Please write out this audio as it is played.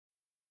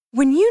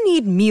When you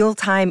need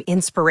mealtime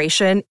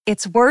inspiration,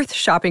 it's worth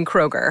shopping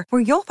Kroger,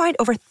 where you'll find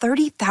over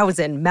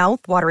 30,000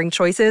 mouth-watering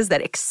choices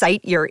that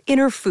excite your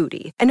inner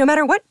foodie. And no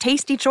matter what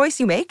tasty choice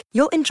you make,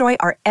 you'll enjoy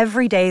our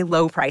everyday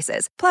low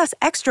prices, plus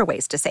extra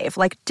ways to save,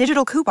 like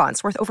digital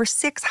coupons worth over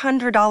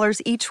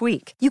 $600 each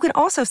week. You can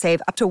also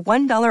save up to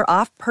 $1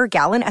 off per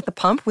gallon at the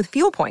pump with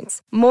fuel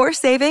points. More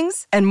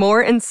savings and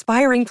more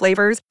inspiring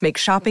flavors make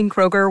shopping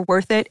Kroger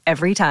worth it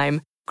every time.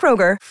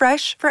 Kroger,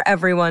 fresh for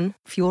everyone.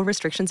 Fuel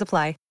restrictions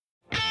apply.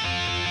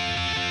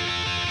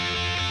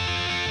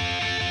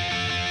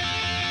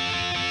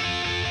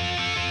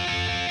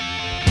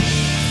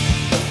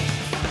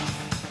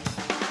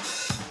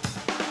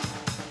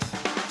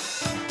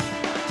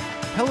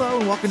 Hello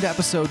and welcome to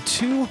episode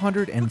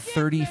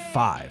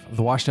 235 of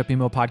the Washed Up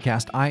Emo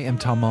podcast. I am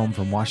Tom Moem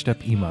from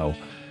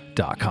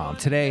washedupemo.com.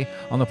 Today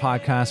on the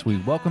podcast, we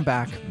welcome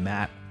back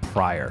Matt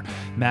Pryor.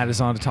 Matt is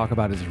on to talk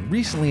about his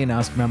recently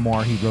announced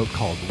memoir he wrote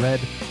called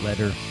Red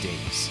Letter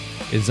Days.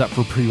 It is up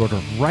for pre-order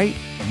right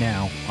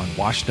now on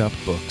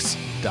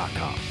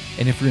washedupbooks.com.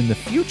 And if you're in the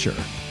future,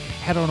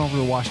 head on over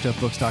to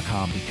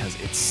washedupbooks.com because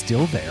it's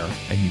still there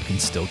and you can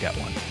still get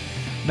one.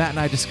 Matt and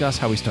I discuss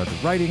how he started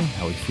writing,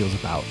 how he feels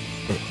about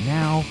it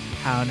now,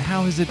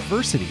 how his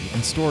adversity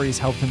and stories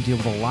helped him deal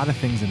with a lot of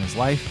things in his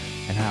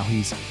life, and how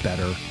he's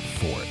better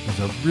for it. It was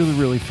a really,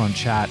 really fun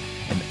chat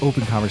and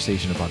open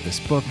conversation about this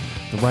book,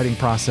 the writing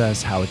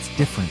process, how it's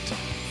different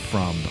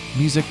from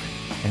music,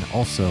 and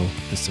also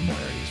the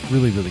similarities.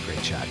 Really, really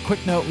great chat.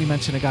 Quick note, we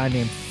mentioned a guy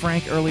named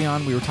Frank early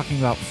on. We were talking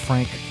about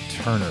Frank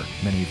Turner,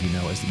 many of you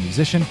know as the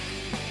musician.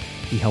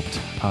 He helped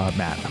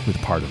Matt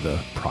with part of the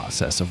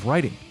process of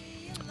writing.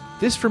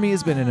 This, for me,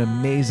 has been an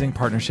amazing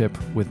partnership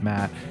with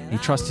Matt. He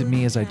trusted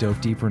me as I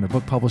dove deeper into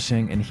book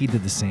publishing, and he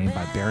did the same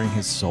by bearing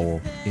his soul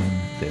in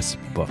this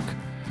book.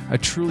 I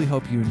truly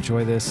hope you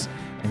enjoy this,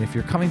 and if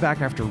you're coming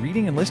back after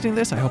reading and listening to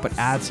this, I hope it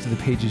adds to the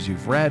pages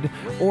you've read,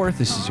 or if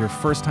this is your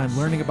first time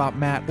learning about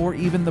Matt, or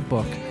even the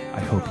book, I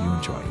hope you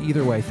enjoy.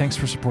 Either way, thanks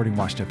for supporting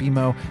Washed Up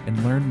Emo,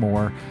 and learn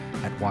more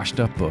at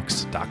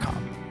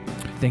washedupbooks.com.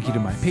 Thank you to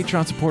my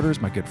Patreon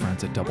supporters, my good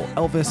friends at Double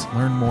Elvis.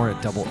 Learn more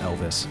at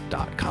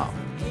doubleelvis.com.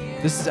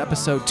 This is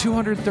episode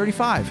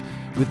 235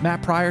 with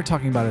Matt Pryor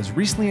talking about his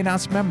recently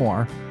announced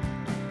memoir,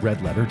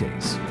 Red Letter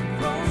Days.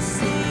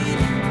 Proceed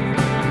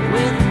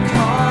with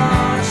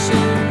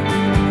caution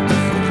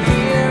from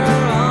here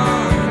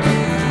on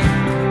in.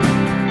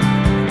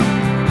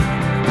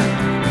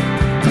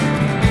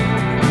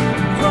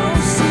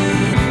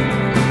 Proceed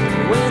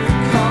with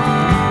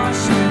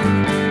caution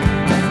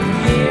from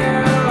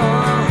here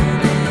on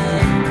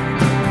in.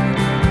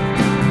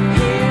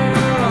 Here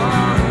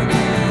on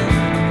in.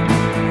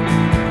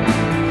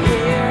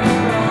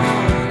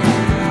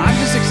 I'm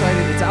just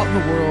excited. It's out in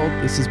the world.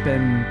 This has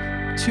been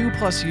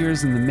 2+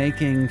 years in the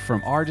making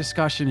from our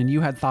discussion, and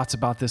you had thoughts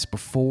about this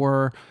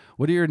before.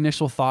 What are your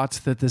initial thoughts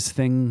that this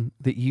thing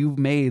that you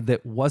made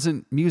that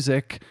wasn't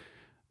music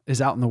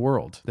is out in the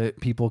world,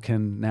 that people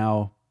can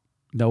now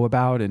know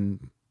about,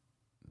 and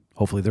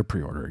hopefully they're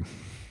pre-ordering?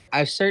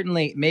 I've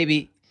certainly,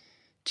 maybe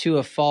to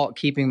a fault,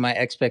 keeping my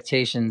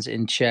expectations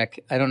in check.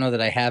 I don't know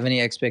that I have any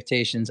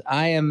expectations.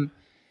 I am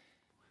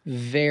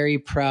very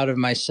proud of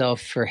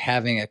myself for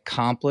having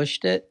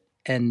accomplished it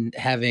and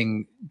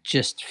having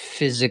just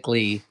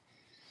physically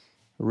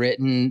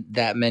written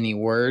that many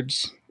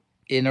words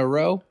in a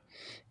row,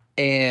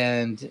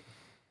 and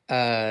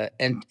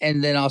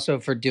then also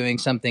for doing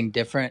something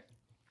different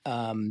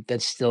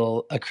that's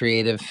still a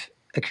creative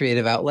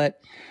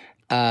outlet.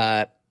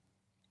 And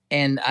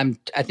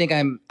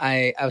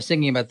I was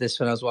thinking about this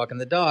when I was walking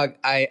the dog.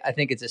 I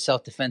think it's a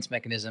self-defense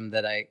mechanism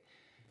that I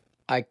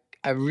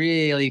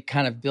really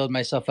kind of build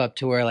myself up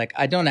to where, like,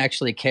 I don't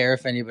actually care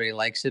if anybody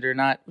likes it or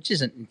not, which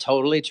isn't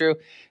totally true,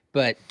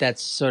 but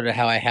that's sort of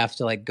how I have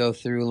to, like, go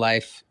through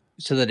life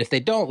so that if they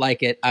don't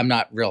like it, I'm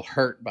not real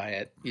hurt by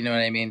it. You know what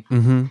I mean?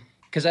 Mm-hmm.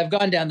 Because I've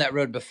gone down that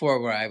road before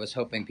where I was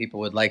hoping people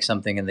would like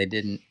something and they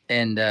didn't,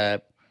 and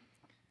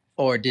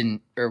or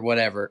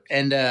whatever.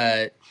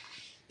 And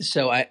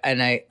so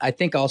I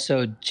think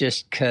also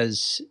just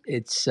because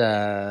it's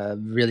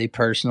really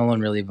personal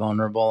and really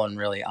vulnerable and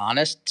really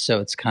honest. So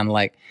it's kind of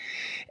like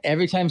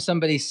every time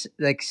somebody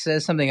like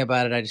says something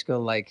about it, I just go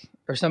like,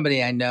 or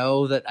somebody I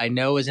know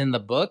is in the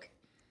book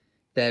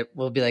that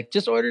will be like,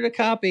 just ordered a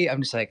copy.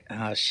 I'm just like,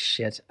 oh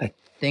shit. I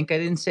think I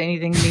didn't say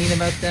anything mean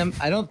about them.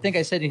 I don't think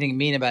I said anything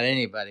mean about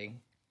anybody,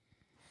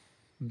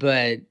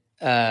 but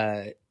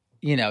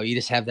you know, you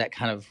just have that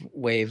kind of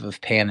wave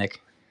of panic.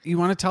 You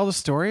want to tell the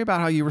story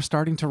about how you were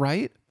starting to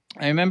write?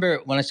 I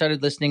remember when I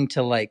started listening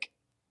to like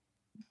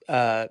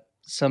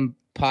some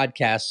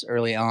podcasts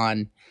early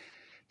on,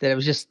 that it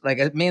was just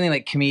like mainly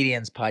like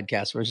comedians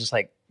podcasts where it's just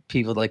like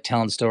people like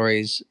telling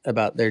stories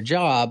about their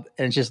job.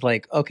 And it's just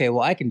like, okay,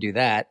 well, I can do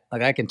that.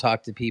 Like I can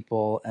talk to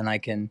people and I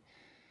can,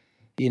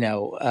 you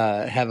know,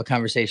 have a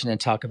conversation and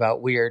talk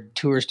about weird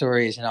tour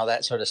stories and all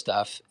that sort of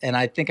stuff. And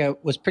I think I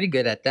was pretty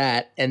good at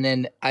that. And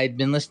then I'd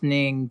been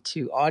listening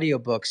to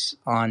audiobooks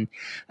on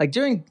like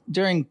during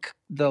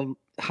the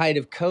height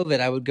of COVID,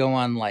 I would go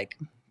on like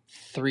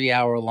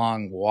 3-hour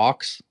long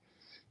walks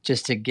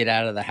just to get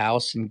out of the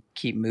house and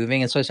keep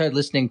moving. And so I started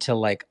listening to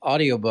like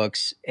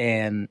audiobooks,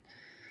 and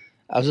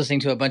I was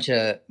listening to a bunch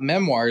of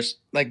memoirs,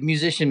 like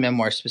musician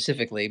memoirs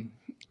specifically.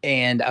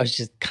 And I was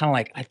just kind of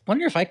like, I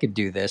wonder if I could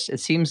do this.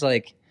 It seems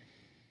like,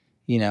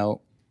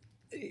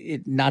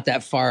 not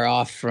that far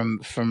off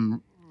from,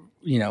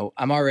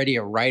 I'm already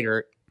a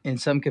writer in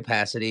some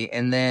capacity.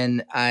 And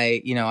then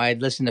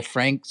I'd listened to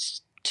Frank's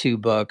 2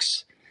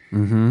 books.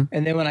 Mm-hmm.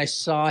 And then when I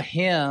saw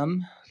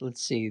him,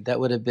 let's see, that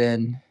would have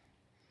been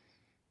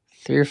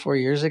 3 or 4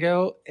 years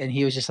ago. And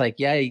he was just like,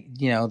 yeah,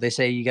 they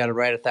say you got to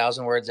write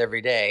 1,000 words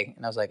every day.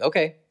 And I was like,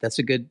 okay, that's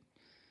a good,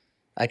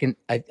 I can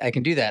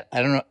do that.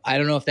 I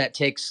don't know if that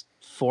takes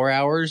 4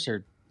 hours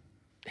or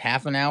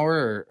half an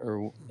hour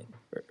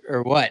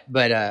or what,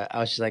 but I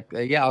was just like,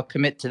 yeah, I'll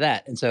commit to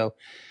that. And so,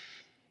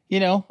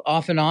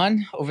 off and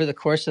on over the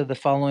course of the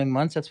following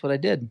months, that's what I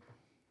did.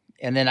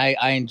 And then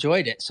I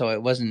enjoyed it. So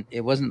it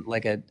wasn't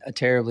like a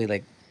terribly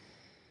like,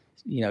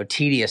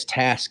 tedious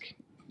task.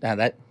 Now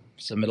that's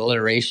some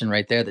alliteration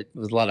right there. That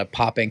was a lot of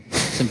popping.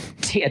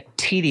 A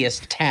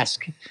tedious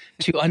task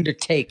to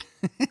undertake.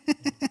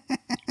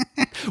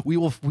 We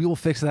will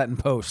fix that in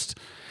post.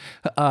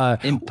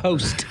 In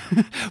post.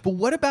 But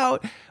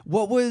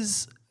what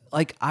was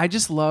like, I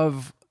just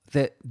love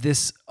that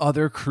this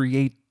other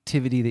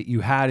creativity that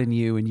you had in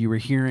you and you were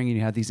hearing and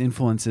you had these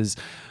influences.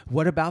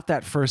 What about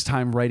that first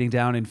time writing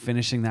down and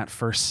finishing that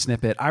first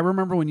snippet? I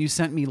remember when you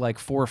sent me like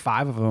 4 or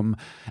 5 of them,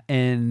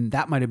 and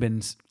that might've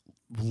been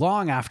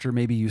long after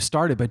maybe you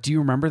started, but do you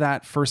remember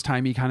that first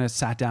time you kind of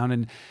sat down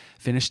and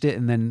finished it?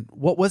 And then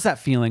what was that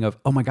feeling of,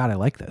 oh my God, I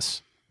like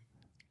this?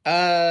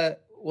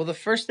 Well, the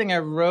first thing I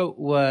wrote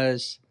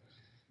was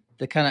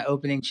the kind of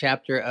opening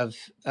chapter of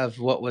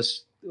what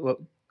was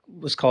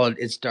called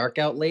 "It's Dark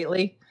Out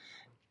Lately,"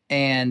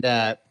 and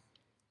I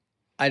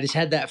just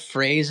had that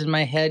phrase in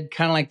my head,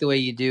 kind of like the way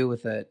you do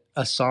with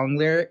a song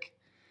lyric.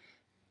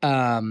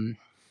 And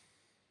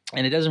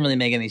it doesn't really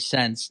make any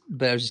sense,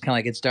 but I was just kind of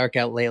like, "It's dark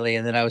out lately,"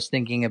 and then I was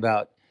thinking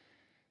about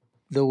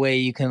the way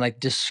you can like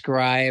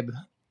describe,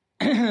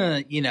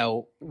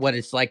 what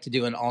it's like to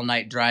do an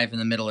all-night drive in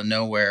the middle of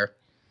nowhere.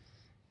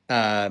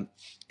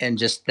 And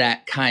just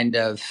that kind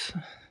of,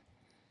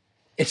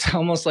 it's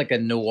almost like a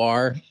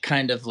noir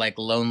kind of like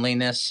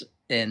loneliness.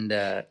 And,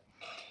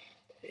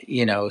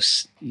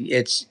 it's,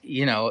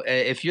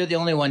 if you're the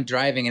only one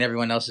driving and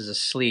everyone else is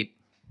asleep,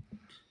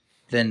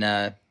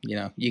 then,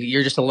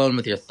 you're just alone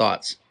with your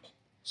thoughts.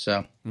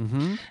 So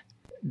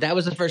that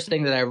was the first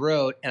thing that I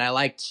wrote. And I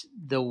liked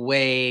the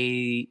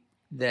way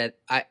that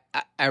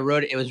I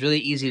wrote it. It was really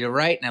easy to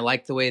write, and I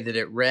liked the way that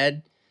it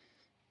read.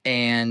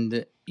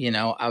 And,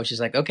 I was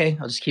just like, okay,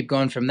 I'll just keep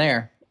going from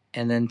there.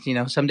 And then,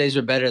 some days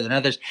are better than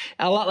others.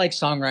 A lot like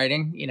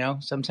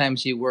songwriting,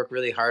 sometimes you work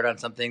really hard on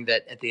something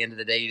that at the end of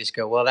the day, you just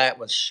go, well, that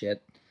was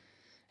shit.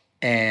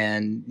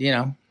 And,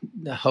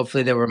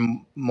 hopefully there were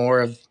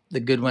more of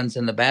the good ones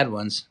than the bad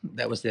ones.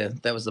 That was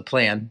the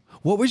plan.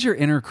 What was your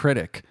inner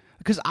critic?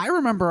 Because I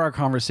remember our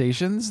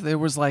conversations. There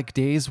was like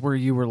days where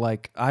you were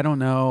like, I don't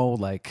know,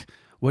 like,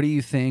 what do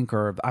you think?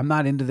 Or I'm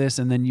not into this.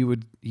 And then you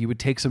would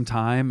take some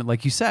time,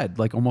 like you said,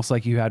 like almost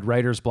like you had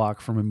writer's block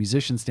from a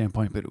musician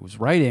standpoint, but it was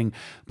writing,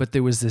 but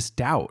there was this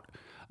doubt.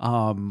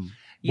 I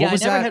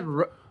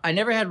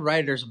never had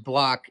writer's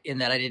block in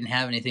that I didn't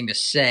have anything to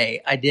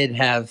say. I did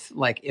have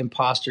like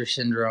imposter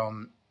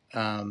syndrome,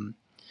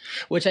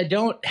 which I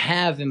don't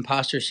have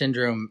imposter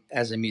syndrome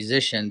as a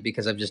musician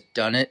because I've just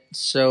done it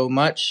so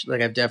much.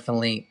 Like I've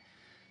definitely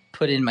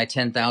put in my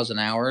 10,000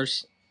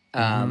 hours.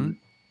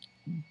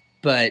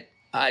 But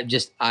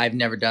I've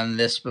never done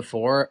this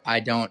before. I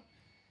don't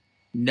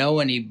know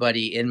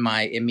anybody in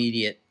my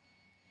immediate,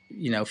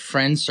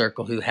 friend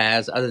circle who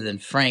has, other than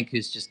Frank,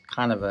 who's just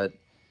kind of a,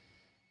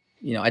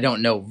 I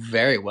don't know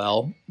very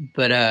well,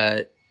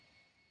 but,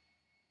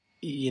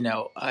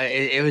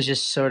 it was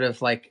just sort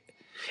of like,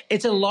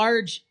 it's a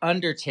large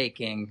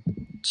undertaking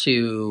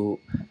to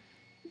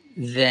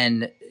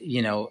then,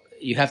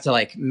 you have to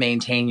like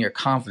maintain your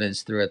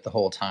confidence through it the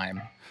whole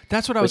time.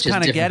 That's what I was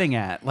kind of getting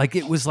at. Like,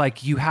 it was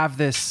like you have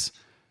this,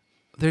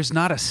 there's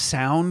not a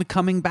sound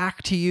coming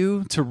back to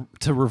you to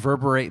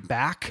reverberate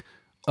back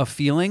a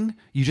feeling.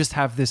 You just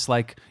have this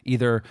like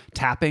either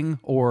tapping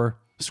or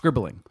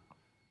scribbling.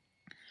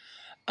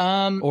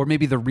 Or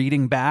maybe the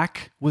reading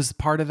back was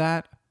part of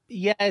that.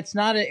 Yeah, it's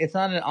not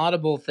an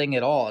audible thing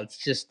at all. It's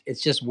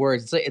just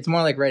words. It's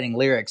more like writing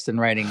lyrics than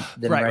writing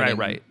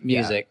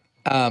music.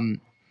 Yeah.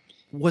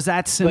 Was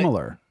that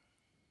similar?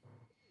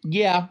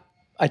 Yeah,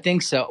 I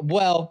think so.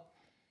 Well,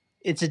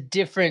 it's a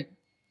different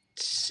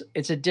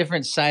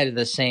side of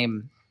the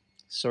same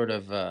sort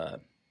of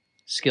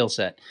skill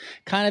set.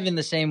 Kind of in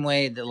the same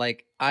way that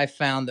like I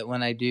found that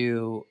when I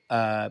do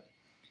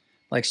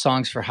like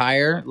songs for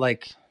hire,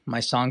 like my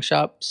song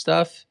shop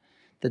stuff,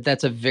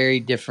 that's a very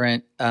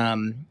different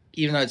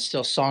even though it's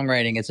still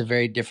songwriting, it's a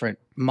very different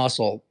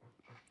muscle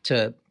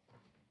to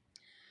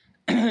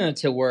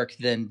work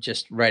than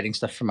just writing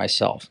stuff for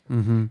myself.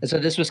 And so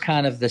this was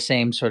kind of the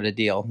same sort of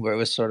deal where it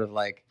was sort of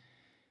like,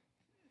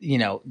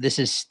 this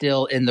is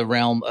still in the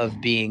realm of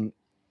being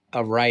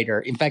a writer.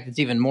 In fact, it's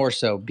even more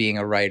so being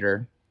a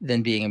writer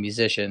than being a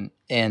musician.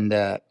 And,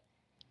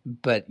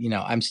 but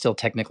I'm still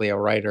technically a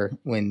writer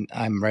when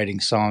I'm writing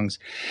songs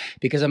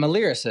because I'm a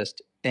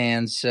lyricist.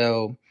 And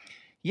so,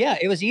 yeah,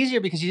 it was easier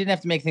because you didn't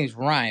have to make things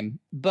rhyme,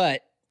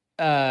 but,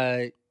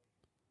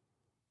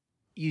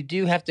 you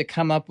do have to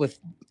come up with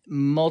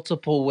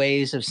multiple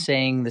ways of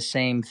saying the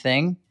same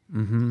thing.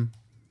 Mm-hmm.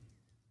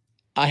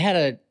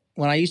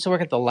 When I used to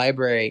work at the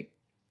library,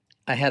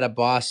 I had a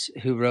boss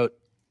who wrote,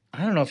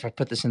 I don't know if I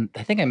put this in,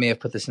 I think I may have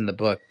put this in the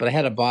book, but I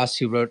had a boss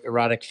who wrote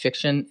erotic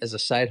fiction as a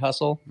side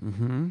hustle.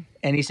 Mm-hmm.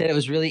 And he said it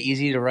was really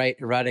easy to write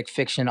erotic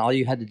fiction. All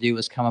you had to do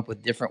was come up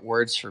with different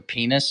words for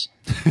penis.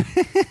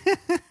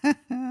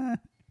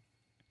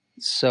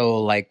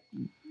 So like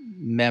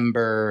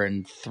member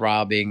and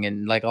throbbing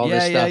and like all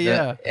this stuff.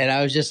 Yeah. And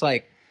I was just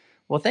like,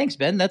 well, thanks,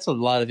 Ben. That's a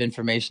lot of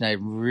information I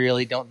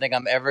really don't think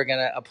I'm ever going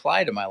to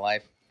apply to my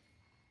life.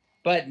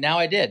 But now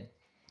I did.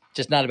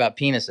 Just not about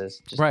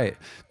penises. Just, right.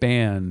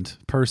 Band,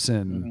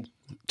 person,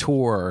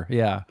 tour.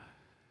 Yeah.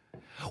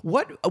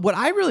 What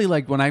I really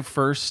liked when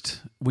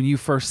you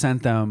first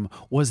sent them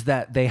was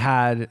that they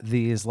had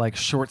these like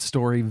short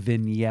story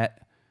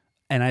vignette,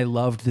 and I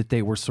loved that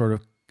they were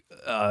sort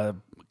of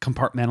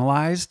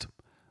compartmentalized.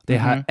 They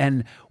had,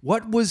 and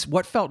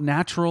what felt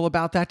natural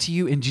about that to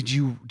you? And did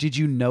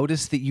you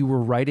notice that you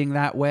were writing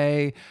that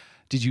way?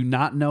 Did you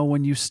not know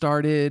when you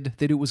started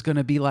that it was going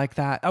to be like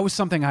that? That was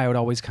something I had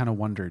always kind of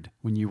wondered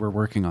when you were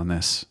working on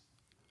this.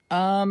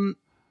 I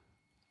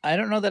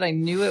don't know that I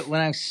knew it when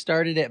I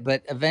started it,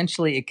 but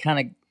eventually it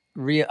kind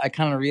of I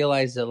kind of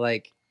realized that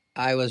like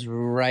I was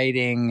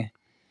writing,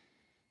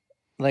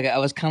 like I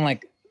was kind of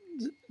like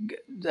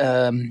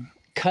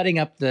cutting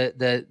up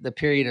the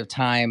period of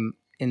time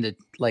into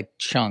like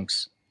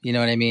chunks, you know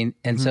what I mean?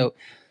 And so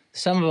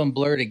some of them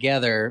blur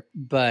together,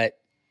 but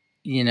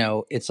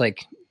it's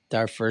like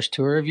our first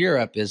tour of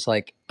Europe is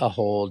like a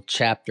whole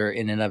chapter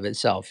in and of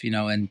itself,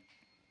 and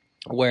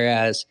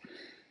whereas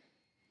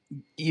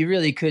you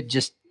really could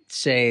just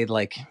say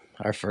like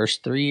our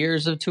first 3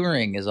 years of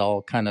touring is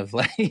all kind of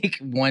like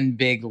one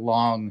big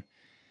long,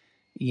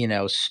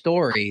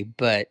 story,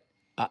 but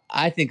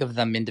I think of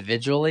them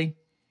individually,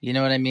 you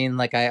know what I mean?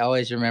 Like I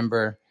always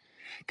remember,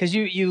 because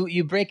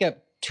you break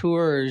up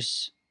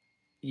tours,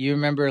 you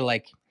remember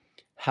like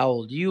how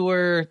old you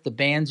were, the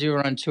bands you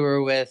were on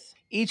tour with.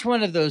 Each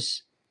one of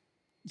those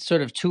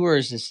sort of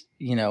tours is,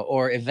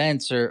 or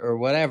events or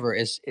whatever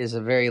is a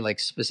very like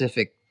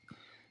specific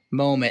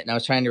moment. And I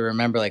was trying to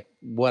remember like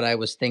what I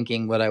was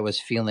thinking, what I was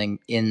feeling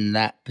in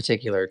that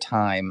particular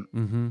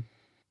time,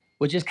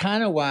 which is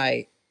kind of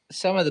why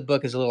some of the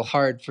book is a little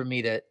hard for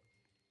me to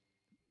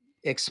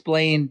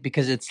explain,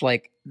 because it's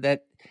like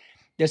that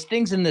there's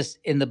things in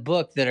the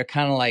book that are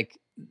kind of like,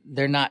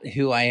 they're not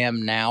who I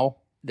am now.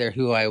 They're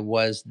who I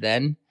was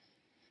then.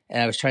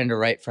 And I was trying to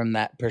write from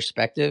that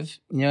perspective.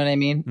 You know what I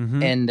mean?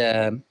 And,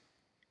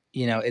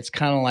 it's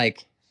kind of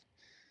like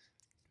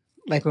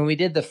when we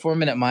did the 4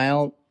 Minute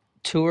Mile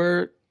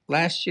tour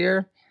last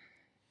year,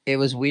 it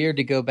was weird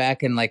to go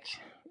back and like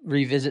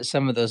revisit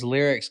some of those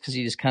lyrics, because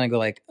you just kind of go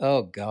like,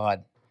 oh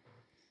God,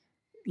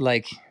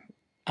 like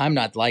I'm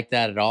not like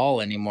that at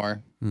all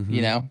anymore.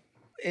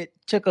 It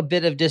took a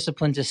bit of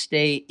discipline to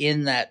stay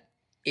in that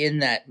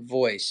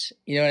voice,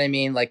 you know what I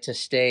mean? Like to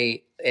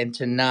stay and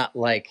to not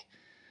like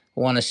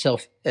want to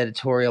self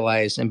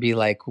editorialize and be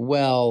like,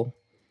 well,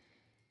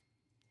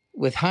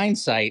 with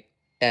hindsight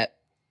at,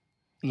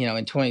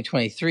 in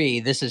 2023,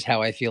 this is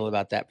how I feel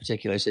about that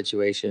particular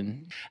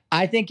situation.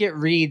 I think it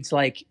reads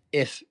like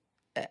if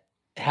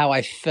how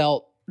I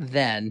felt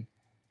then,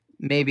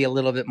 maybe a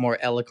little bit more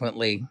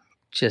eloquently,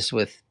 just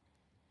with,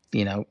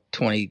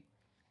 20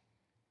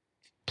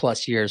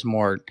 plus years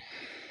more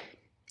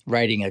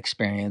writing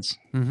experience.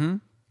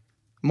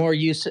 More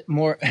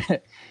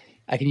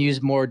I can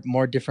use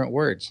more different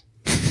words.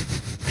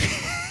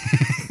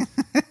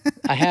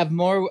 I have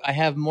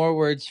more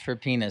words for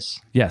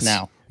penis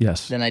now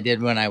than I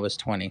did when I was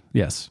 20.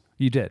 Yes,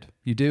 you did.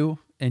 You do,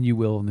 and you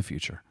will in the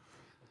future.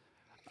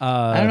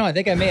 I don't know. I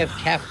think I may have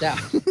capped out.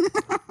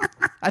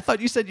 I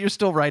thought you said you're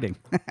still writing.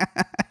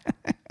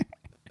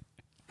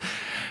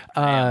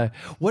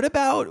 What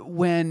about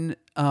when,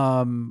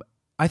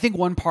 I think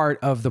one part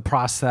of the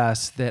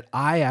process that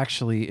I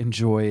actually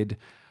enjoyed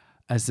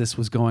as this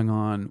was going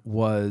on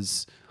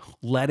was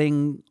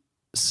letting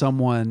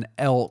someone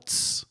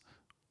else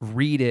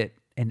read it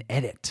and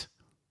edit,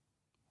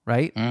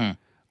 right?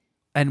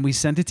 And we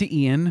sent it to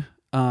Ian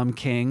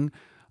King.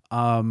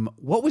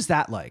 What was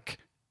that like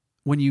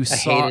when you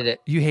saw hated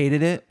it? You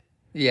hated it?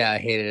 Yeah, I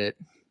hated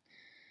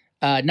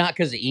it. Not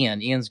because of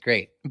Ian. Ian's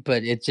great,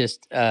 but it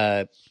just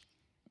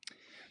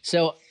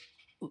so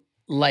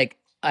like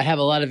I have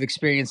a lot of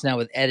experience now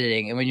with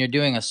editing, and when you're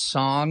doing a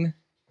song,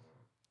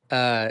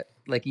 like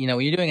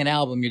when you're doing an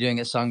album, you're doing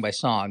it song by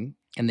song,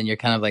 and then you're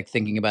kind of like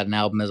thinking about an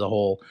album as a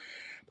whole.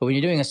 But when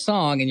you're doing a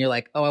song and you're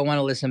like, oh, I want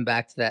to listen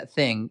back to that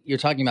thing, you're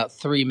talking about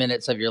 3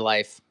 minutes of your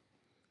life,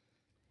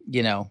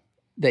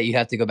 that you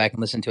have to go back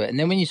and listen to it. And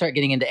then when you start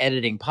getting into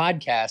editing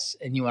podcasts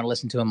and you want to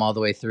listen to them all the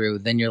way through,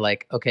 then you're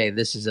like, okay,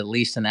 this is at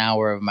least an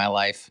hour of my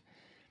life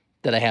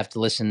that I have to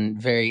listen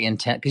very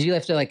intent, because you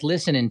have to like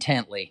listen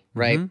intently,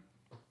 right?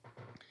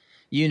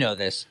 You know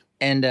this.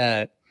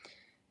 And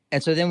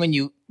so then when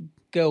you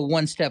go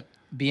one step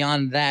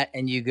beyond that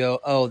and you go,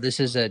 oh, this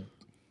is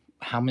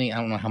how many, I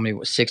don't know how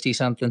many, 60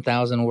 something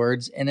thousand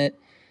words in it.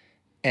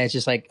 And it's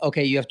just like,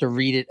 okay, you have to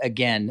read it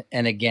again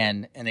and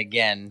again and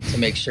again to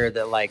make sure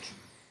that like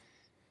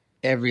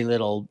every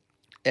little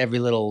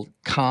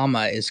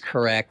comma is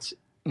correct,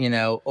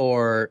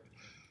 or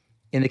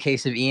in the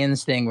case of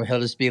Ian's thing where he'll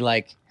just be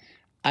like,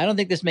 I don't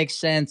think this makes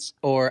sense,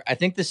 or I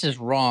think this is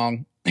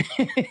wrong.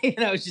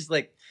 It's just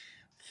like,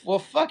 well,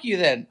 fuck you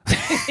then.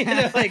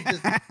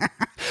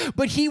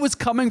 But he was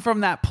coming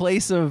from that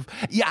place of,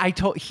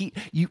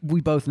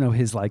 we both know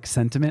his like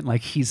sentiment.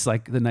 Like he's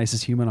like the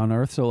nicest human on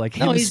earth. So like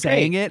him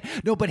saying it,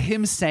 but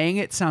him saying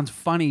it sounds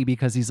funny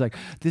because he's like,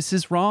 this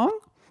is wrong.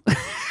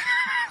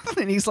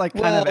 And he's like,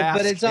 kind of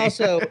asking. But it's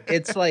also,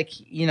 it's like,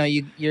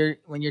 you're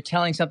when you're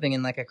telling something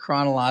in like a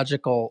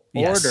chronological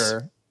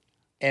order,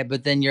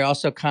 but then you're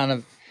also kind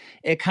of,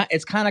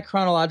 it's kind of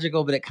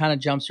chronological, but it kind of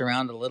jumps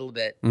around a little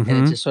bit. And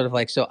it's just sort of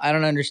like, so I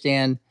don't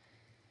understand.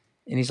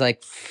 And he's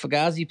like,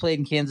 Fugazi played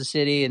in Kansas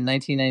City in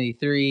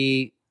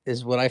 1993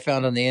 is what I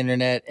found on the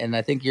internet. And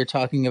I think you're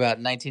talking about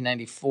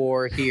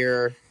 1994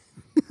 here.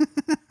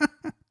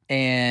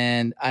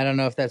 And I don't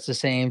know if that's the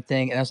same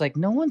thing. And I was like,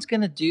 no one's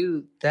going to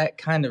do that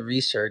kind of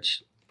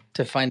research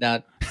to find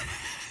out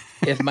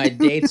if my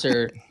dates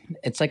are,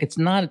 it's like, it's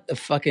not a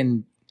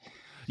fucking,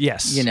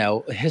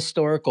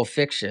 historical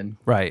fiction.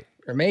 Right.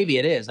 Or maybe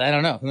it is. I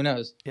don't know. Who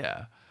knows?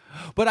 Yeah.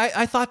 But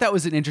I thought that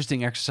was an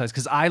interesting exercise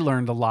because I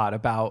learned a lot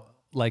about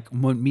like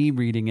me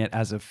reading it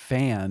as a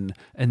fan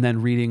and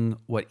then reading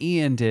what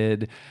Ian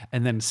did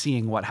and then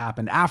seeing what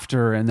happened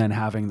after and then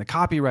having the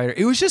copywriter.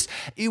 It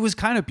was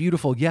kind of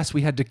beautiful. Yes,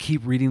 we had to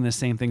keep reading the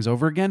same things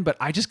over again, but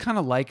I just kind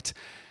of liked,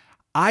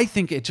 I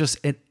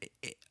just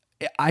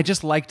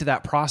liked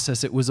that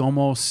process. It was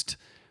almost,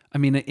 I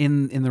mean,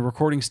 in the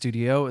recording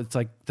studio, it's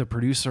like the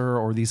producer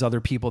or these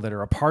other people that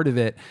are a part of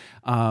it.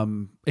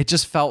 It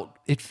felt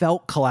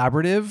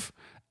collaborative.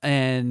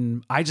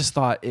 And I just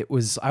thought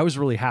I was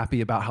really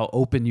happy about how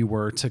open you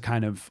were to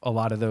kind of a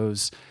lot of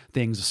those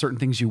things, certain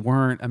things you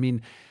weren't. I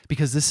mean,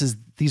 because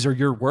these are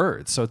your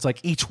words. So it's like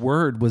each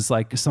word was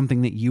like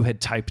something that you had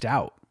typed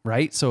out,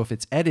 right? So if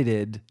it's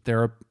edited,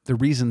 there are the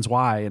reasons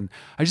why. And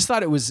I just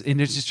thought it was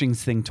an interesting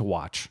thing to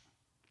watch.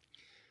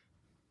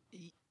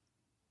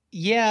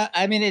 Yeah.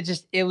 I mean, I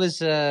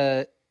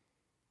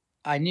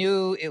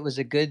knew it was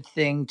a good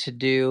thing to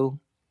do.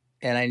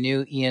 And I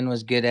knew Ian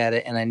was good at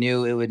it, and I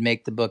knew it would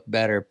make the book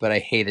better, but I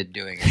hated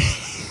doing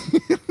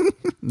it.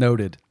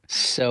 Noted.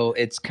 So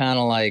it's kind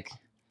of like,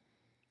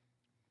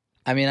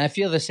 I mean, I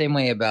feel the same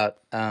way about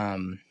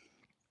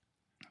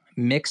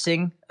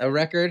mixing a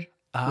record,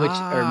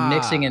 or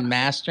mixing and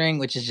mastering,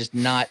 which is just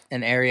not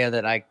an area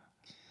that I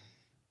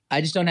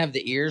just don't have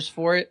the ears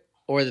for it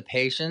or the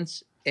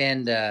patience.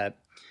 And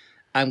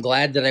I'm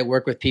glad that I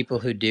work with people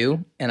who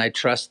do, and I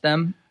trust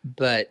them,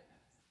 but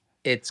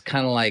it's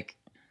kind of like,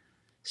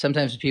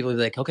 sometimes people will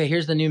be like, okay,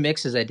 here's the new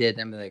mixes I did.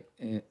 And I'm like,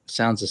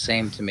 sounds the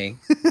same to me.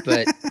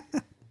 But,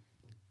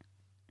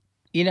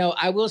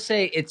 I will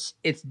say it's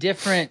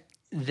different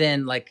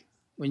than like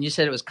when you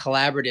said it was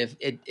collaborative.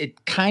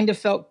 It kind of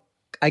felt,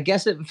 I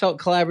guess it felt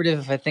collaborative.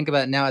 If I think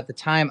about it now, at the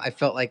time, I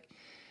felt like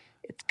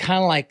it's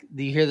kind of like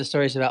you hear the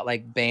stories about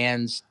like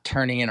bands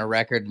turning in a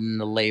record and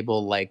the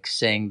label like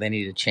saying they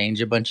need to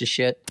change a bunch of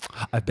shit.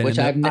 I've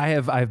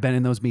been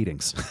in those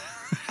meetings.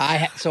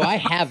 So I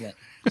haven't.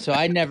 So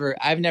I've never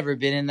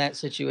been in that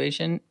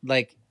situation.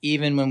 Like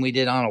even when we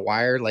did On a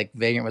Wire, like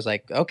Vagrant was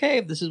like, okay,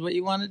 if this is what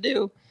you want to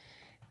do.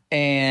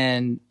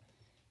 And,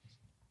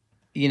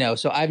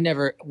 so I've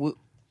never,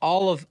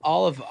 all of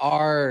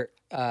our,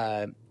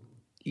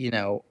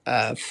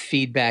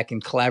 feedback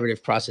and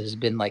collaborative process has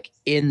been like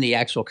in the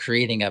actual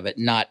creating of it,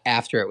 not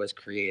after it was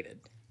created.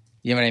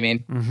 You know what I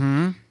mean?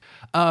 Mm-hmm.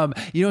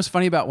 What's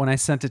funny about when I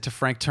sent it to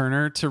Frank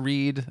Turner to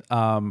read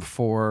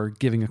for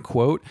giving a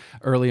quote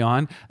early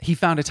on, he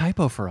found a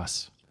typo for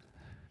us.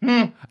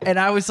 And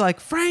I was like,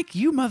 Frank,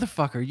 you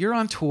motherfucker, you're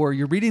on tour.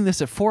 You're reading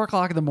this at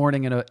 4:00 in the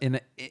morning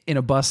in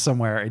a bus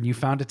somewhere, and you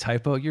found a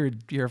typo.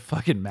 You're a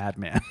fucking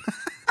madman.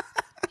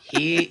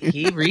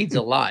 He reads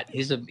a lot.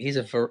 He's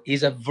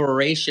a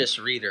voracious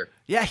reader.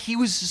 Yeah, he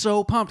was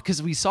so pumped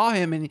because we saw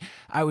him and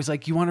I was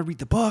like, "You want to read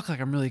the book?" Like,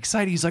 I'm really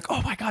excited. He's like,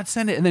 "Oh my god,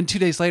 send it!" And then 2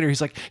 days later,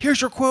 he's like,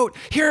 "Here's your quote.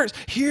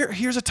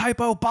 Here's a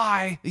typo.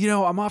 Bye.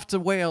 I'm off to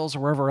Wales or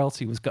wherever else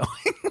he was going."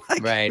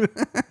 Right.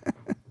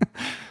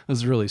 It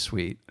was really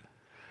sweet.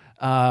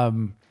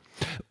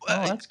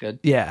 That's good.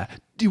 Yeah.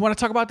 Do you want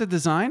to talk about the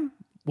design?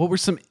 What were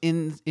some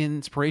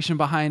inspiration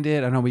behind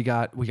it? I know we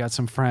got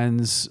some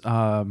friends,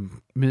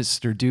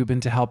 Mr.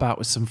 Dubin, to help out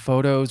with some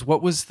photos.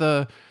 What was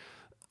the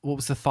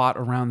thought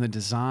around the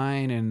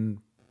design? And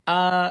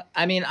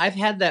I mean, I've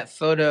had that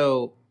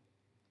photo.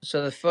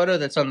 So the photo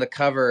that's on the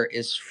cover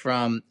is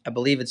from, I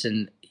believe it's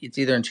in it's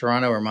either in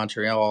Toronto or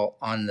Montreal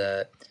on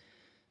the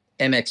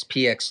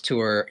MXPX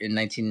tour in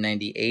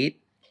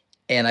 1998.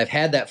 And I've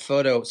had that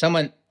photo.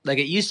 Someone, like,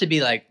 it used to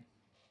be like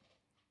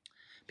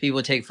people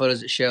would take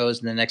photos at shows,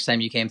 and the next time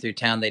you came through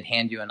town, they'd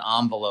hand you an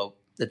envelope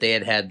that they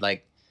had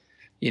like,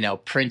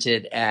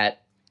 printed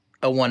at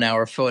a 1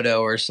 hour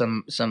photo or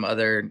some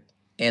other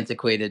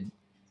antiquated,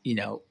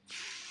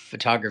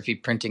 photography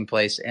printing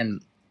place.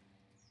 And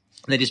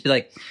they'd just be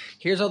like,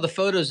 here's all the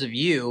photos of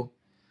you.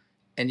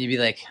 And you'd be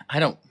like, I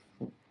don't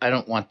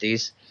want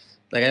these.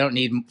 Like, I don't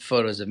need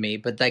photos of me.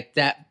 But like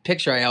that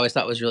picture I always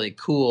thought was really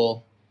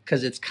cool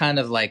because it's kind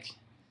of like,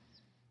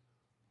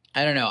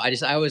 I don't know.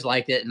 I always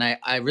liked it. And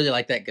I really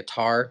like that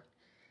guitar.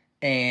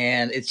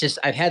 And it's just,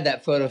 I've had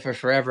that photo for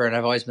forever. And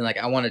I've always been like,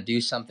 I want to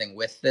do something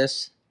with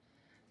this.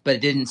 But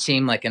it didn't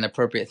seem like an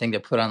appropriate thing to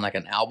put on like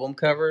an album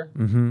cover.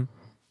 Mm-hmm.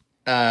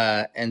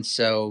 And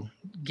so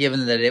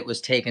given that it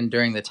was taken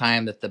during the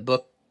time that the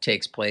book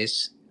takes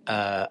place,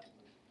 I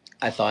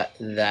thought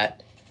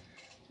that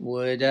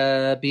would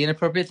be an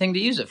appropriate thing to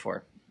use it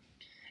for.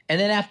 And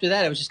then after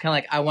that, it was just kind of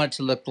like, I want it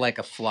to look like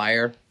a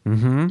flyer,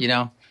 Mm-hmm.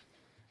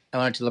 I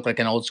want it to look like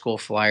an old school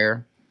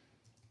flyer.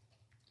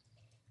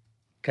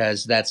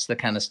 Because that's the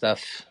kind of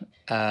stuff,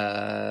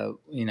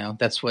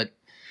 that's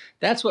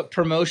what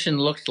promotion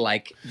looked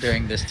like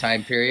during this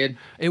time period.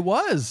 It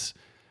was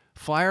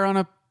flyer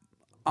on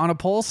a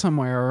pole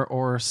somewhere,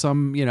 or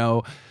some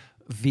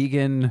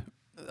vegan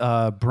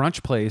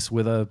brunch place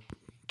with a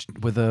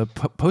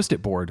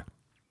post-it board.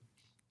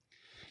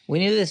 We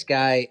knew this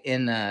guy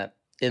in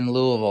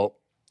Louisville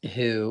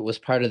who was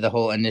part of the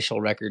whole Initial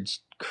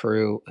Records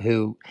crew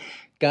who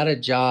got a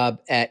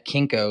job at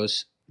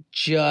Kinko's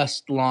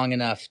just long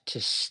enough to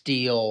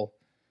steal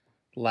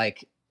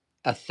like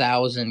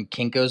 1,000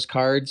 Kinko's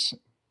cards.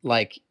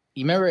 Like,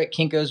 you remember at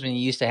Kinko's when you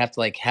used to have to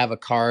like have a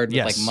card with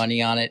Yes. like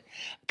money on it,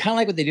 kind of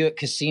like what they do at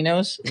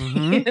casinos.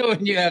 Mhm.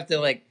 When you have to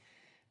like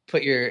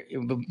put to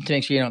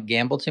make sure you don't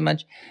gamble too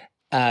much.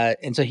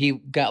 And so he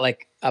got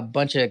like a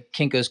bunch of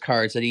Kinko's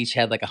cards that each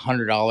had like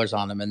 $100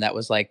 on them, and that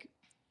was like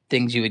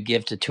things you would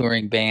give to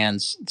touring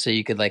bands, so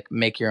you could like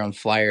make your own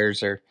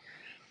flyers or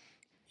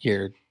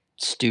your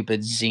stupid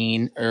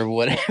zine or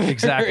whatever.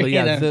 Exactly.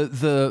 Yeah. you know?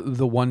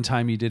 The one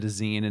time you did a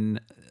zine and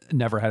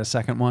never had a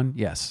second one.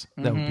 Yes.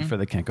 That would be for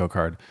the Kinko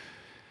card.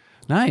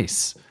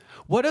 Nice.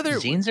 What other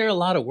Zines are a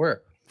lot of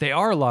work. They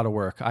are a lot of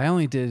work. I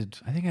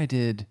think I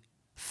did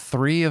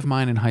 3 of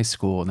mine in high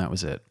school, and that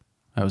was it.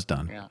 I was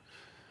done. Yeah.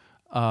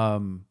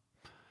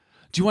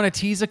 Do you want to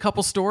tease a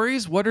couple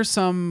stories? What are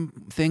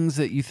some things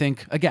that you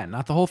think, again,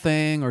 not the whole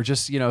thing, or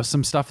just,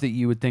 some stuff that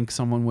you would think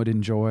someone would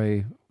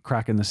enjoy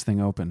cracking this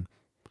thing open?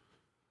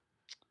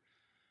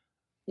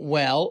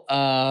 Well,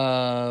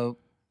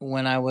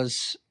 when I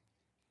was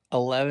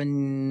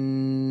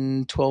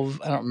 11,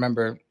 12, I don't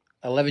remember,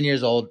 11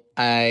 years old,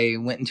 I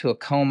went into a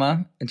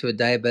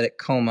diabetic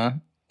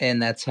coma.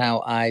 And that's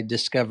how I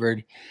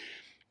discovered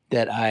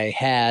that I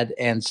had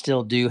and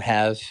still do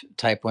have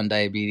type 1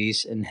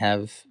 diabetes and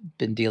have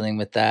been dealing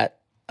with that,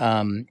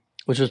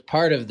 which was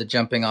part of the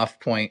jumping off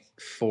point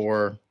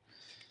for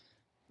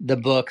the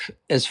book,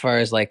 as far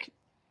as like,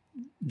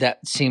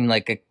 that seemed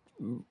like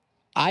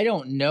I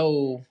don't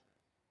know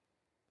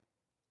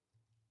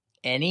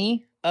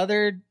any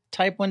other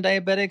type 1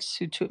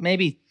 diabetics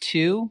maybe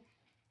 2.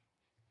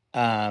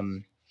 But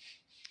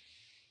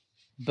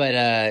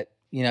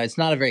it's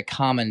not a very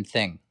common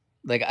thing.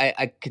 Like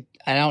I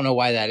don't know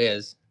why that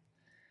is.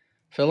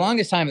 For the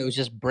longest time, it was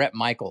just Bret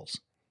Michaels.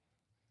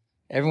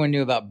 Everyone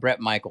knew about Bret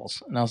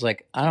Michaels, and I was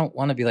like, I don't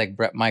want to be like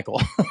Bret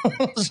Michaels.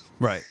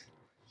 Right.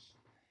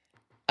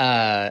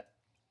 But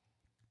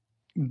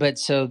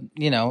so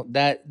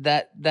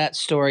that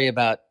story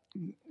about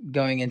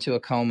going into a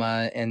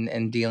coma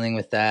and dealing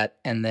with that,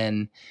 and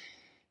then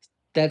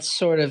that's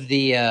sort of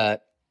the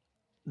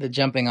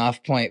jumping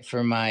off point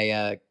for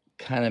my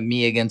kind of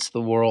me against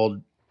the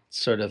world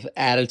sort of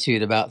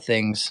attitude about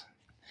things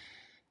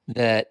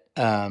that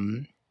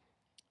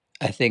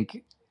I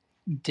think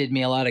did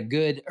me a lot of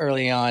good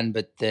early on,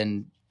 but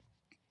then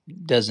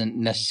doesn't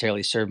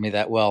necessarily serve me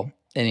that well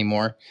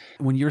anymore.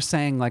 When you're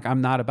saying like,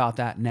 I'm not about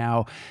that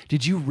now,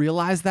 did you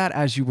realize that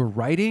as you were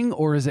writing,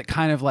 or is it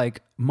kind of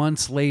like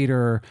months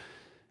later,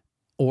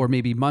 or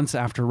maybe months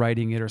after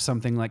writing it, or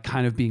something, like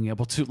kind of being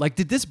able to, like,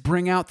 did this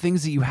bring out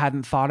things that you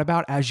hadn't thought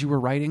about as you were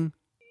writing?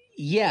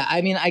 Yeah.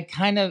 I mean, I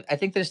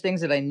think there's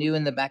things that I knew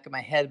in the back of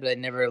my head, but I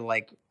never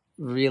like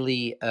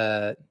really,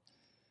 like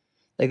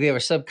they were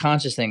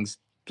subconscious things.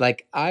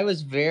 Like I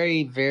was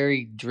very,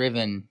 very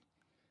driven.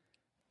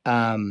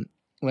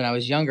 When I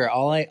was younger,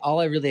 all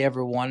I really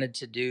ever wanted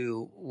to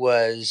do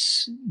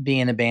was be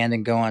in a band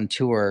and go on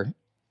tour.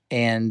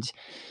 And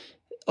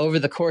over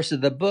the course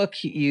of the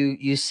book,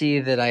 you see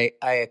that I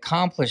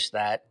accomplished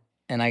that,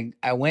 and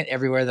I went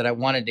everywhere that I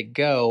wanted to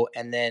go,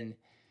 and then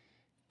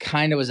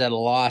kind of was at a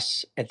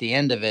loss at the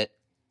end of it.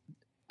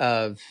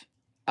 I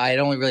had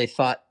only really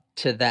thought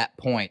to that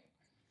point.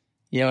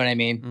 You know what I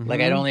mean? Mm-hmm. Like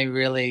I'd only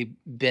really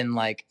been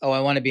like, oh, I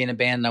want to be in a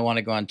band and I want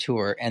to go on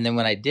tour. And then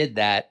when I did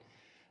that,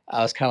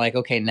 I was kind of like,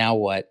 okay, now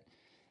what?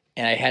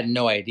 and I had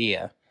no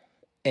idea.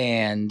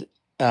 And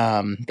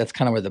that's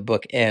kind of where the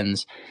book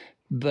ends.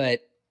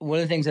 But one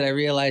of the things that I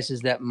realized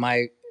is that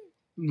my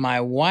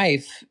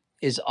wife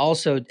is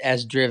also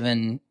as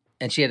driven,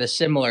 and she had a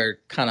similar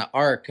kind of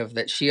arc of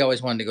that she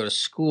always wanted to go to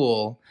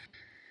school,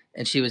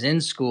 and she was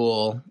in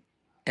school,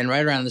 and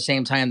right around the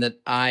same time that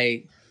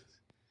I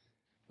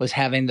was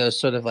having those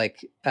sort of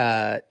like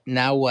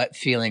now what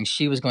feelings,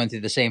 she was going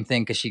through the same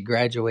thing because she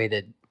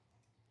graduated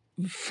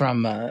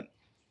from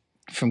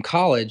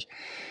college.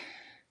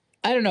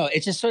 I don't know.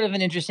 It's just sort of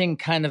an interesting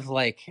kind of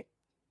like,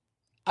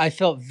 I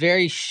felt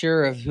very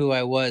sure of who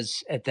I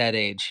was at that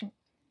age.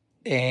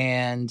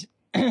 And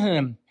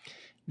then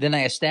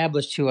I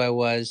established who I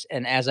was.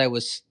 And as I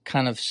was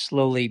kind of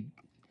slowly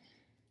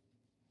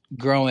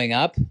growing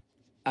up,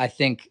 I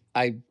think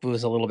I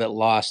was a little bit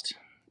lost,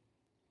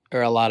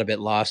 or a lot of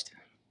bit lost.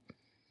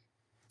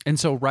 And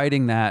so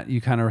writing that, you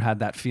kind of had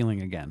that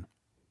feeling again.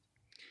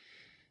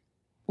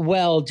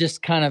 Well,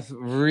 just kind of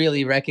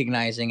really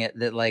recognizing it,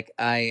 that like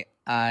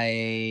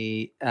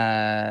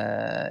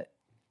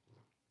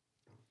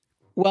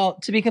well,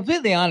 to be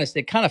completely honest,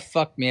 it kind of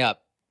fucked me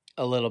up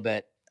a little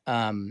bit.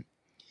 And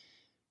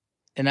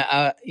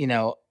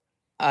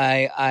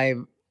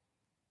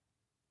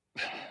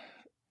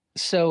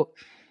so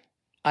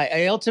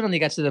I ultimately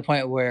got to the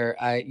point where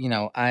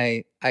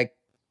I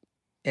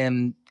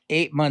am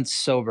 8 months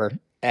sober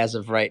as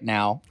of right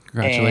now.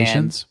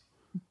 Congratulations.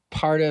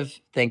 And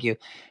thank you.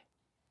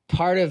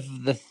 Part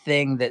of the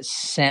thing that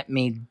sent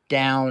me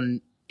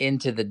down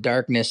into the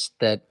darkness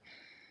that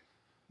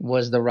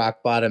was the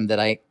rock bottom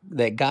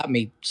that got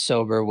me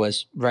sober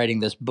was writing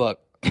this book.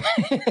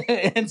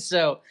 And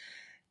so,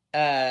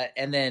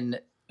 and then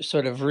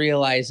sort of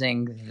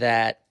realizing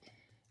that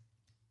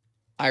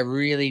I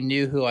really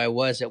knew who I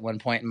was at one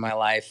point in my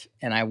life,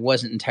 and I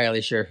wasn't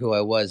entirely sure who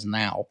I was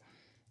now.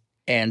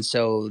 And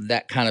so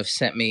that kind of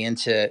sent me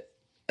into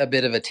a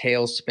bit of a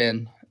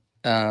tailspin.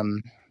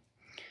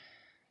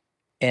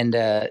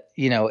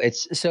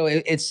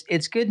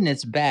 It's good and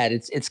it's bad.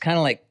 It's kind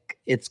of like,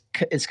 it's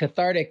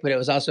cathartic, but it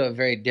was also a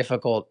very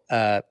difficult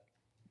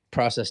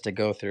process to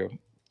go through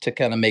to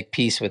kind of make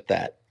peace with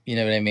that. You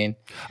know what I mean?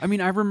 I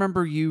mean, I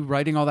remember you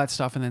writing all that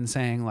stuff and then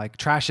saying like,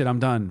 trash it, I'm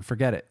done,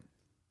 forget it.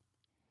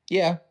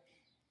 Yeah.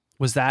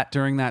 Was that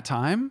during that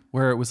time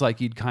where it was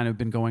like you'd kind of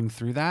been going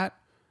through that?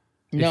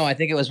 No, I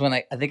think it was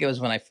when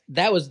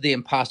that was the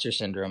imposter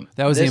syndrome.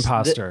 That was the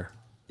imposter.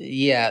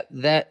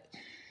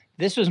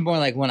 This was more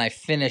like when I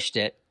finished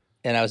it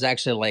and I was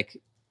actually like,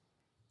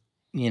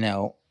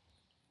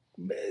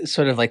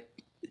 sort of like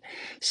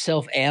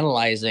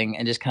self-analyzing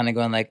and just kind of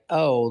going like,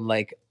 oh,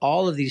 like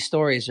all of these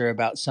stories are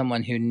about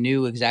someone who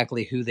knew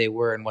exactly who they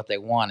were and what they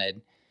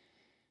wanted.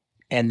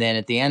 And then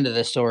at the end of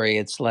the story,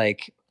 it's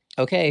like,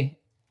 okay,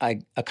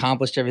 I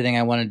accomplished everything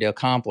I wanted to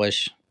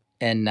accomplish,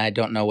 and I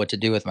don't know what to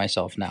do with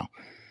myself now.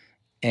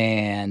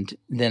 And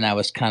then I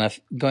was kind of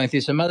going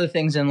through some other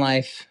things in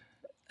life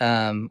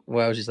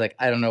where I was just like,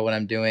 I don't know what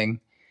I'm doing.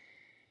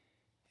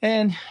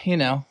 And,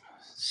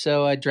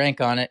 so I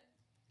drank on it,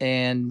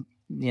 and,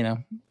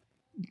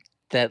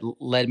 that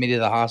led me to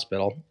the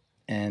hospital.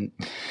 And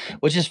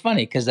which is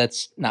funny because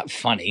that's not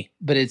funny,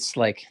 but it's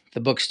like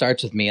the book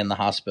starts with me in the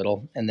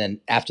hospital. And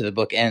then after the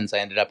book ends, I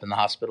ended up in the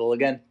hospital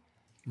again.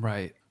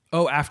 Right.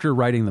 Oh, after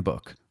writing the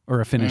book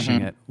or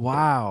finishing it.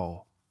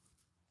 Wow.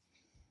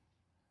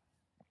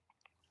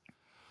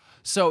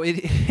 So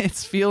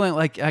it's feeling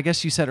like, I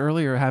guess you said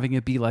earlier, having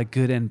it be like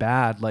good and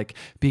bad, like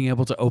being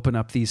able to open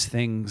up these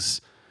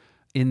things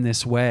in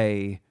this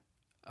way,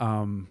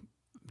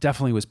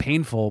 definitely was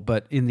painful,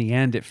 but in the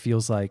end, it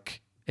feels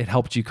like it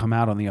helped you come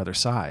out on the other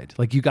side.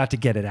 Like you got to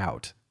get it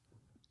out.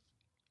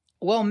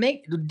 Well,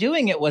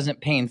 doing it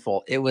wasn't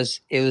painful. It was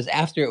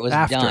after it was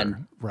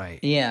done. Right.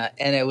 Yeah.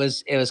 And it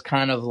was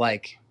kind of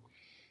like,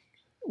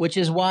 which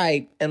is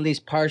why, at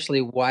least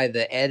partially why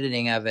the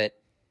editing of it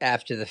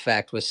after the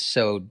fact was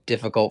so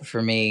difficult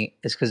for me,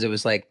 is because it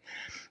was like,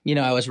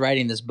 I was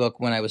writing this book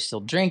when I was still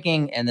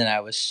drinking, and then I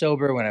was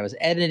sober when I was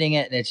editing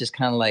it. And it's just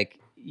kind of like,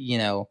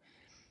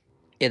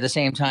 at the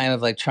same time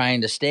of like trying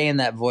to stay in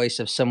that voice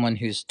of someone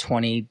who's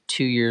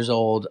 22 years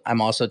old,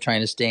 I'm also trying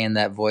to stay in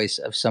that voice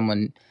of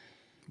someone,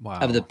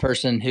 of the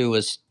person who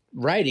was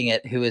writing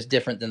it, who is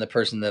different than the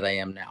person that I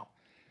am now.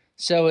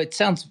 So it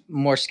sounds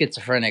more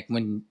schizophrenic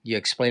when you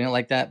explain it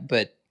like that,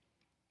 but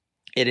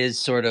it is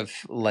sort of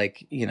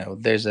like,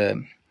 there's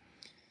a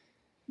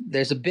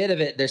bit of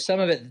it. There's some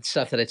of it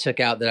stuff that I took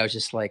out that I was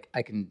just like,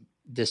 I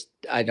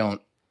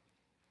don't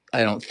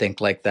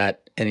think like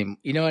that anymore.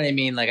 You know what I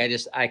mean? Like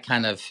it's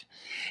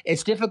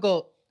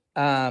difficult.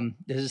 There's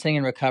this thing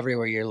in recovery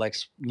where you're like,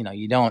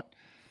 you don't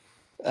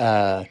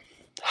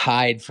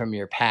hide from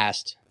your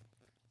past.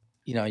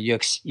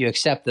 You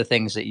accept the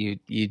things that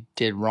you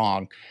did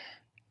wrong.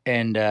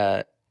 And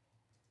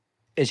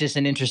it's just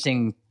an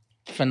interesting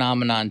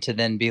phenomenon to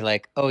then be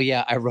like, oh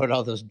yeah, I wrote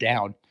all those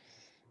down.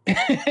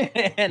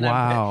 And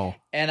wow.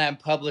 I'm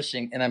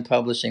publishing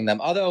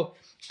them. Although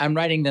I'm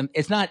writing them,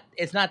 it's not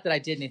that I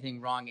did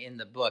anything wrong in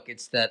the book.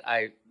 It's that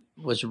I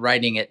was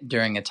writing it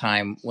during a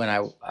time when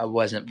I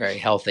wasn't very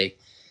healthy.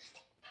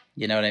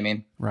 You know what I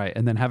mean? Right.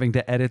 And then having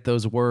to edit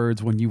those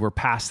words when you were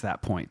past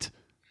that point.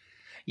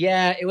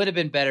 Yeah, it would have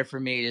been better for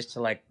me just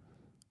to like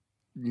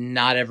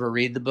not ever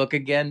read the book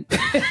again.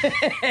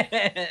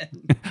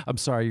 I'm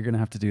sorry, you're going to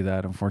have to do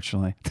that,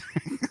 unfortunately.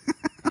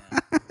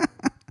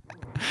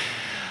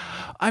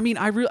 I mean,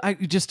 I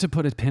just to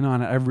put a pin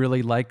on it, I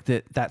really like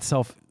that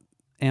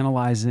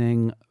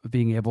self-analyzing,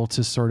 being able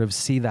to sort of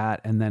see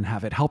that and then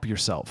have it help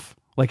yourself,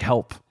 like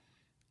help.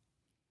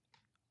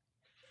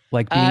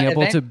 Like being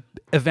able to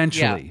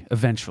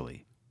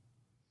eventually.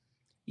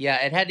 Yeah,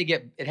 it had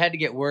to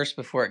get worse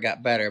before it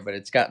got better, but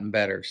it's gotten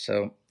better.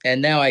 So,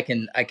 and now I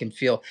can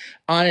feel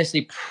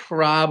honestly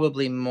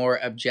probably more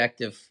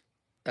objective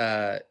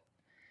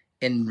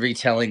in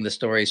retelling the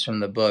stories from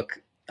the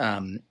book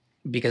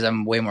because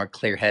I'm way more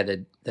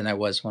clear-headed than I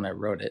was when I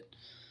wrote it.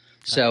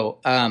 So,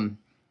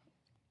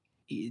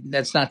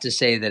 that's not to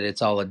say that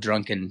it's all a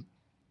drunken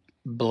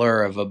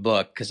blur of a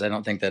book, because I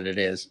don't think that it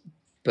is.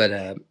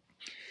 But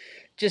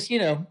just,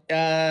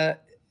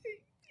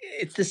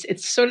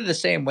 it's sort of the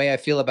same way I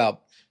feel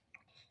about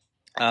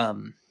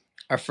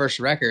our first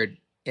record,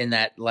 in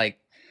that, like,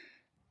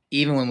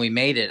 even when we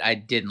made it, I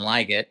didn't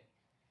like it.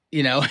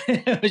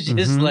 It was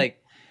just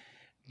like,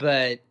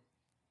 but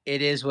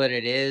it is what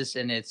it is,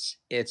 and it's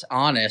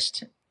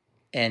honest.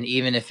 And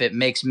even if it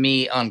makes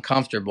me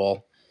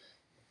uncomfortable,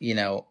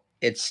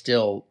 it's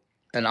still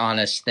an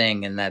honest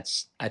thing, and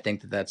I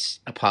think that's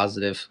a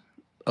positive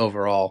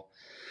overall.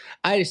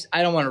 I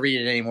don't want to read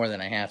it any more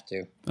than I have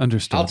to.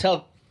 Understood.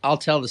 I'll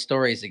tell the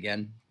stories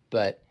again,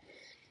 but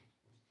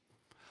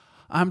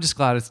I'm just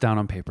glad it's down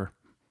on paper.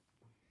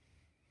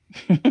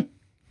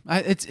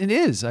 It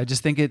is. I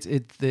just think it's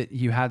that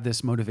you had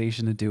this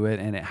motivation to do it,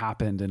 and it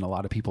happened, and a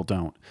lot of people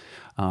don't.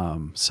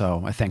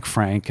 So I thank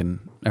Frank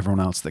and everyone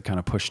else that kind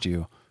of pushed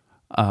you.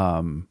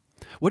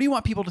 What do you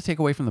want people to take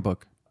away from the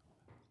book?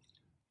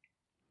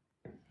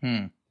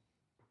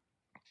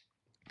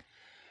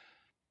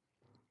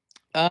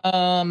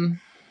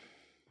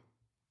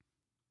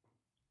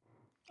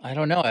 I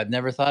don't know. I've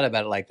never thought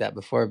about it like that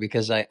before,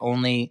 because I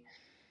only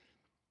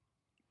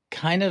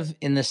kind of,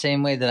 in the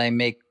same way that I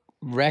make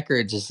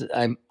records, is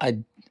I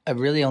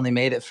really only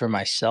made it for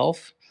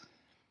myself.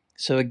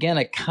 So again,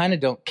 I kind of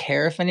don't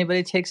care if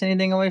anybody takes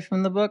anything away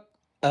from the book.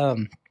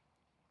 I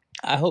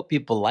hope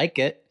people like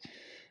it.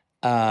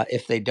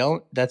 If they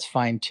don't, that's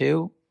fine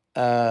too.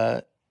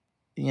 I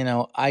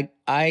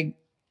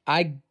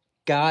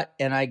got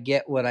and I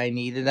get what I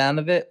needed out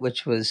of it,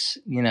 which was,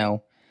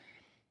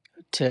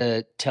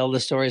 to tell the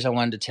stories I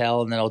wanted to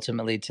tell, and then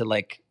ultimately to,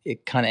 like,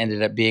 it kind of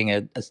ended up being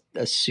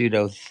a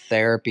pseudo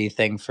therapy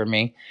thing for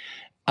me.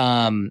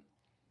 And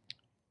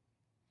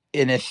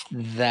if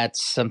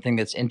that's something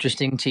that's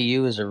interesting to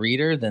you as a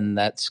reader, then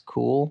that's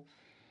cool.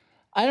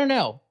 I don't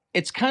know.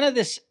 It's kind of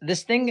this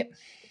thing,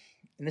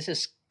 and this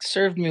has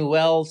served me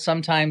well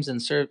sometimes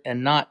and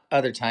not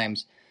other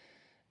times,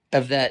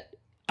 of that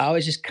I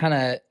always just kind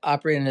of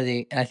operate under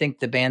and I think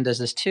the band does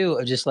this too,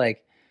 of just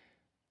like,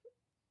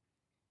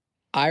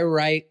 I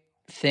write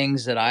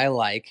things that I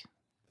like,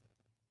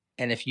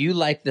 and if you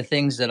like the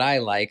things that I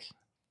like,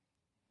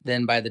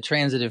 then by the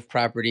transitive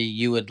property,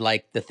 you would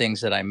like the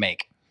things that I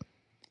make.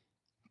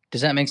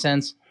 Does that make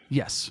sense?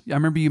 Yes. I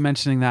remember you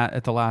mentioning that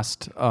at the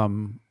last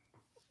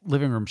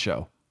living room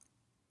show.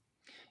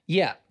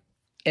 Yeah.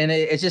 And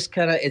it's just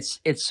kind of,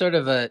 it's sort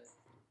of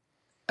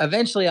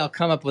eventually I'll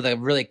come up with a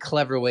really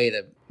clever way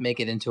to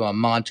make it into a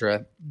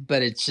mantra,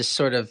 but it's just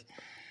sort of,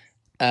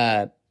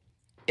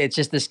 it's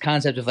just this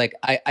concept of like,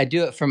 I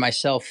do it for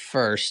myself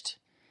first.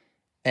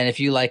 And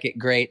if you like it,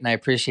 great. And I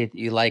appreciate that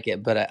you like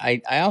it. But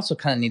I also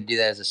kind of need to do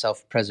that as a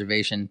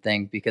self-preservation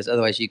thing, because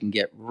otherwise you can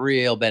get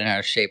real bent out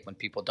of shape when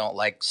people don't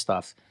like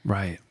stuff.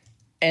 Right.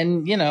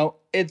 And,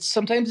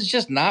 sometimes it's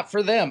just not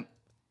for them.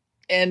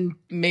 And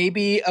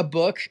maybe a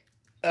book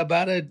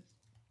about a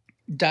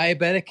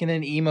diabetic in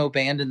an emo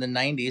band in the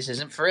 90s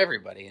isn't for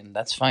everybody. And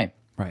that's fine.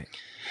 Right.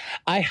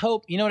 I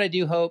hope, what I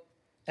do hope,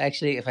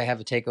 actually, if I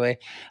have a takeaway,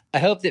 I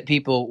hope that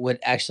people would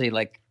actually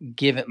like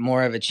give it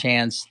more of a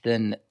chance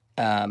than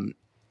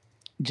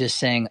just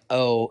saying,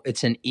 oh,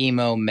 it's an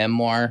emo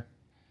memoir,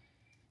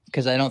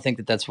 because I don't think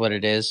that that's what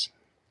it is.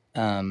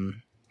 I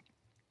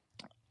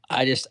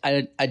just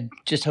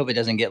hope it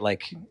doesn't get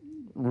like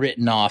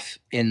written off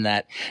in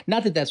that.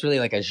 Not that that's really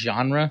like a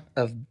genre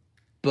of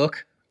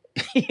book.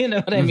 You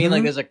know what I mean?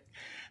 Like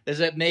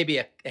there's maybe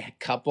a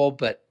couple,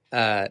 but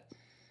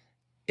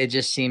it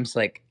just seems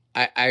like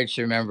I just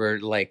remember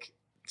like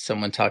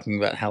someone talking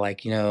about how,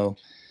 like,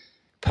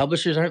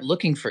 publishers aren't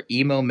looking for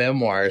emo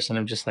memoirs. And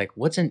I'm just like,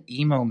 what's an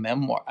emo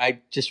memoir? I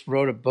just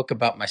wrote a book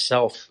about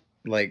myself.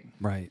 Like,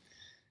 right.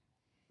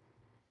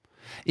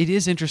 It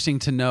is interesting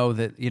to know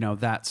that,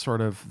 that's sort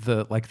of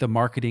the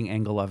marketing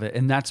angle of it.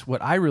 And that's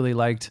what I really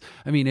liked.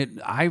 I mean,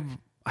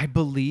 I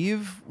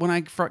believe when I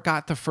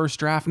got the first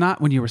draft,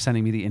 not when you were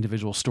sending me the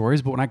individual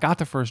stories, but when I got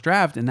the first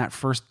draft and that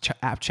first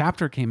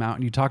chapter came out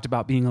and you talked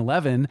about being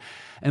 11,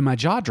 and my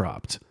jaw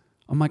dropped.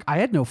 I'm like, I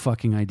had no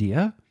fucking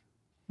idea.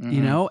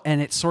 you know?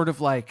 And it's sort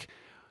of like,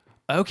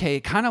 okay,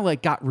 it kind of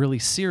like got really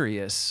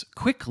serious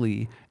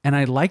quickly. And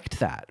I liked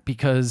that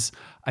because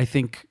I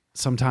think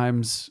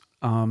sometimes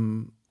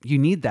you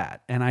need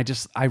that. And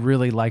I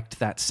really liked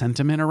that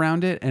sentiment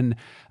around it. And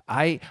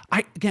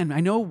again, I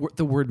know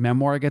the word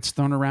memoir gets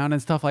thrown around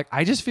and stuff. Like,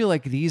 I just feel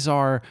like these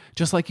are,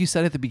 just like you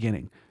said at the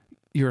beginning,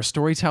 you're a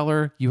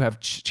storyteller, you have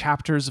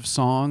chapters of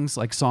songs,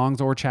 like songs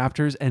or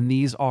chapters. And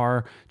these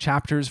are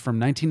chapters from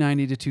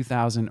 1990 to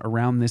 2000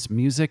 around this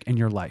music and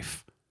your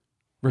life.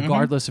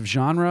 Regardless of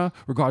genre,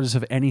 regardless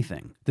of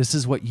anything. This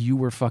is what you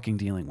were fucking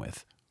dealing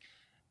with.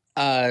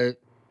 I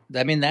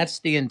mean, that's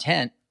the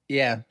intent.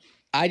 Yeah.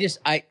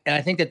 And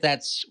I think that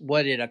that's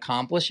what it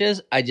accomplishes.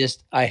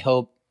 I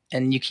hope,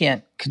 and you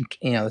can't,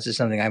 this is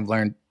something I've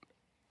learned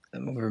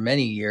over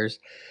many years.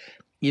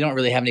 You don't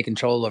really have any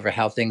control over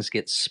how things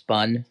get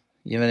spun.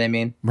 You know what I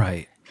mean?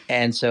 Right.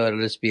 And so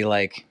it'll just be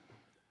like,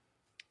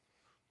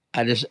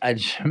 I just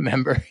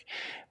remember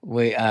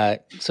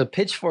so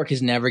Pitchfork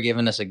has never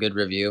given us a good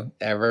review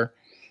ever.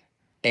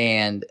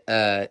 And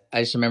I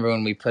just remember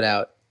when we put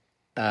out,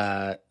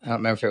 I don't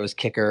remember if it was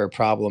Kicker or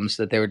Problems,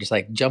 that they were just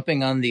like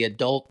jumping on the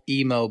adult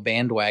emo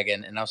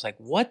bandwagon. And I was like,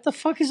 what the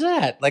fuck is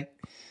that? Like,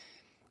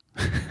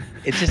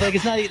 it's just like,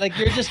 it's not like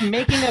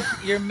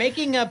you're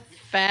making up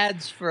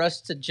fads for us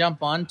to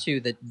jump onto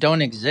that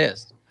don't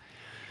exist.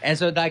 And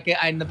so like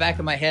in the back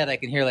of my head, I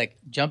can hear like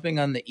jumping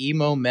on the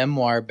emo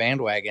memoir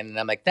bandwagon. And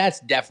I'm like, that's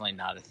definitely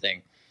not a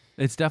thing.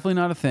 It's definitely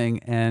not a thing.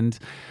 And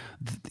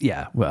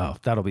yeah, well,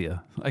 that'll be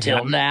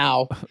Till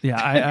now. Yeah,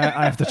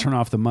 I have to turn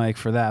off the mic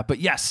for that. But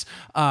yes,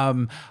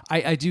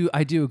 I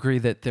do agree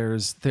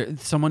that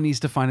someone needs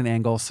to find an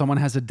angle. Someone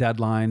has a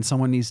deadline.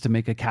 Someone needs to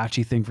make a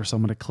catchy thing for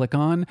someone to click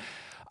on.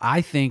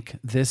 I think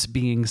this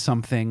being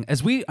something,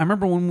 I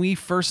remember when we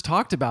first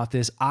talked about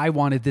this, I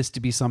wanted this to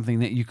be something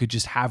that you could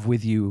just have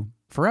with you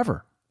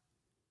forever.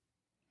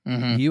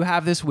 Mm-hmm. You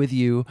have this with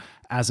you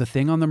as a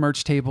thing on the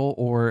merch table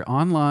or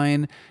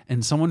online,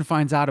 and someone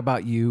finds out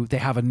about you, they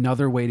have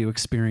another way to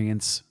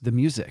experience the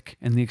music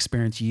and the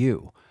experience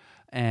you.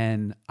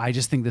 And I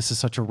just think this is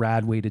such a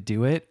rad way to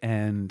do it.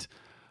 And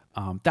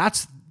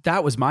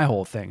that was my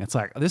whole thing. It's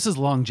like, this is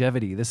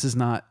longevity. This is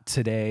not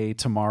today,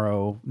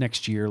 tomorrow,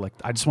 next year. Like,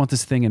 I just want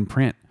this thing in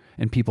print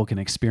and people can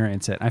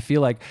experience it. And I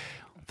feel like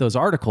those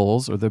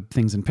articles or the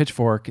things in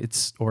Pitchfork,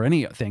 or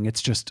anything,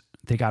 it's just,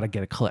 they got to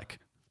get a click.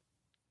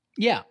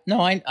 Yeah, no,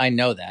 I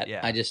know that.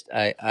 Yeah.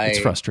 It's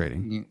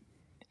frustrating.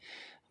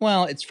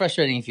 Well, it's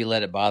frustrating if you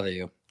let it bother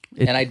you.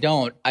 And I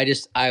don't.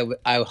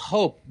 I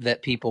hope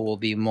that people will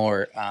be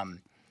more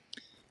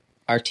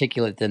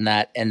articulate than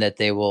that, and that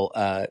they will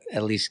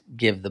at least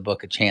give the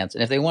book a chance.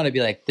 And if they want to be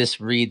like, this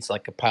reads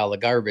like a pile of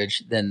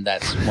garbage, then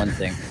that's one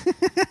thing.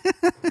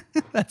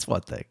 That's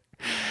one thing.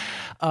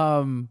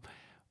 I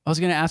was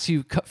going to ask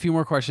you a few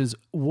more questions.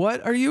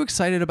 What are you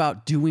excited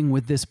about doing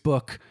with this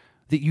book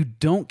that you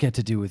don't get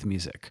to do with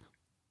music?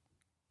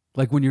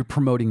 Like when you're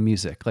promoting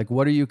music, like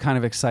what are you kind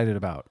of excited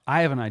about?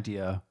 I have an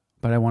idea,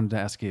 but I wanted to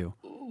ask you.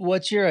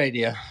 What's your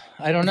idea?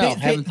 I don't know. I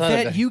haven't thought of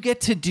it. That you get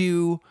to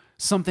do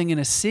something in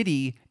a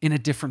city in a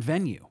different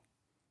venue.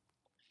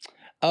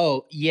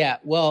 Oh, yeah.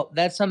 Well,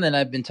 that's something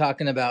I've been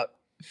talking about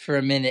for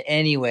a minute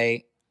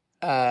anyway,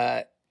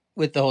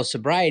 with the whole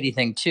sobriety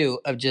thing too,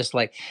 of just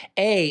like,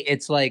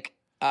 it's like,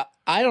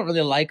 I don't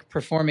really like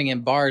performing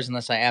in bars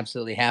unless I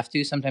absolutely have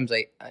to. Sometimes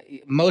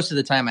most of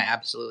the time I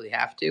absolutely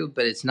have to,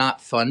 but it's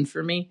not fun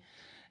for me.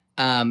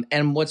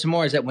 And what's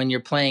more is that when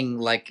you're playing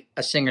like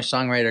a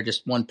singer-songwriter,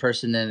 just one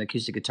person in an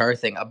acoustic guitar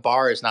thing, a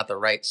bar is not the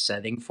right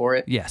setting for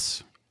it.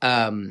 Yes.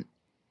 And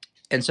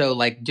so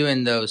like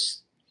doing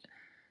those,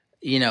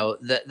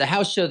 the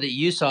house show that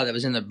you saw that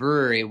was in the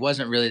brewery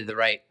wasn't really the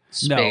right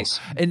space.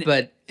 No.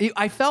 But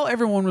I felt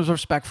everyone was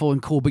respectful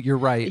and cool, but you're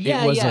right.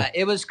 Yeah,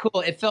 it was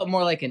cool. It felt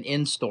more like an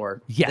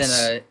in-store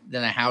than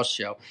a house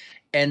show.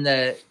 And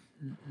the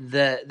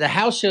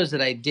house shows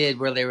that I did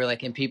where they were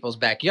like in people's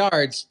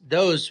backyards,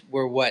 those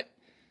were what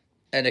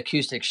an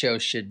acoustic show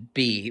should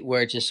be,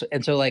 where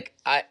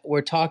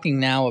we're talking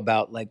now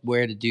about like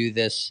where to do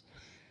this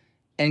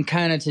and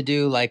kind of to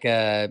do like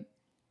a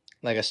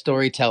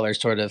storyteller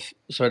sort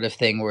of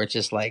thing where it's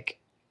just like,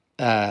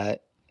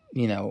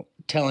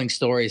 telling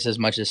stories as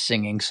much as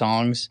singing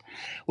songs,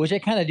 which I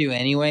kind of do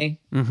anyway,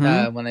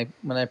 when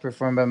I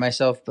perform by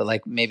myself, but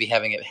like maybe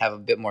having it have a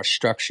bit more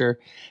structure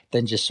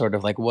than just sort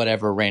of like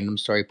whatever random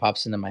story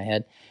pops into my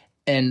head.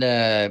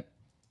 And,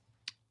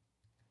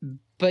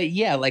 but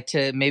yeah, like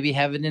to maybe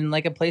have it in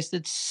like a place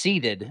that's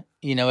seated,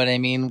 you know what I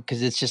mean?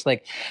 Because it's just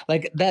like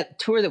that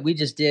tour that we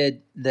just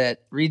did,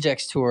 that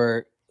Rejects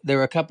tour, there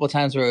were a couple of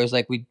times where it was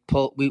like we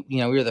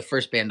were the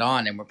first band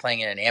on and we're playing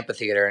in an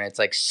amphitheater and it's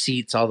like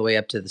seats all the way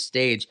up to the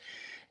stage.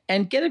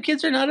 And Get Up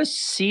Kids are not a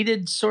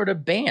seated sort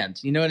of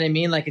band. You know what I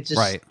mean? Like it's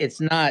just, right.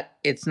 It's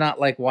not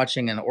like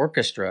watching an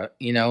orchestra,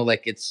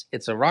 like it's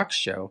a rock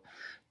show.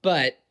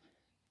 But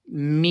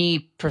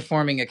me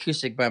performing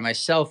acoustic by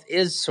myself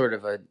is sort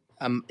of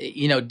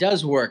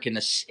does work in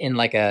a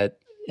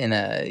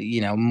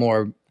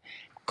more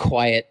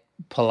quiet,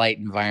 polite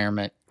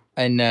environment.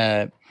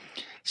 And,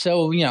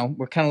 So,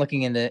 we're kind of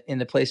looking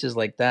into places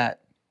like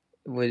that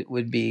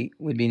would be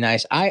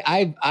nice.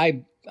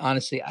 I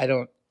honestly, I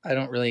don't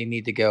really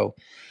need to go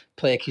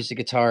play acoustic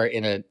guitar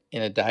in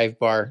a dive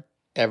bar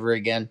ever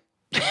again.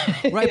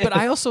 Right, but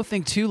I also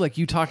think too, like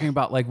you talking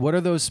about, like what are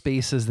those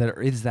spaces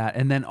is that,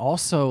 and then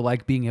also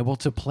like being able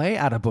to play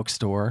at a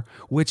bookstore,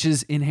 which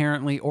is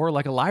inherently, or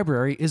like a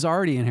library is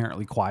already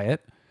inherently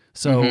quiet.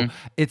 So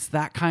it's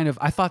that kind of.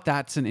 I thought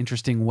that's an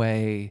interesting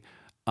way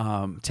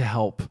to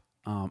help.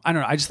 I don't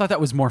know. I just thought that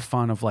was more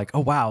fun. Of like, oh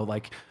wow,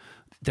 like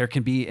there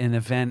can be an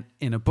event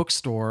in a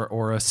bookstore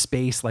or a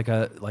space like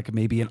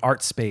maybe an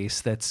art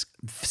space that's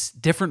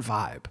different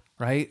vibe,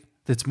 right?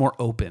 That's more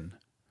open.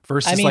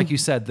 Versus, like you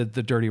said,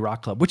 the Dirty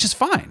Rock Club, which is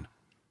fine.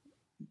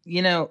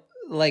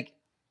 Like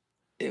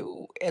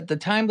at the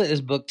time that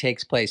this book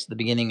takes place, the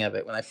beginning of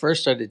it, when I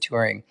first started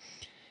touring,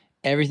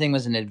 everything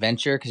was an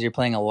adventure because you're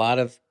playing a lot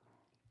of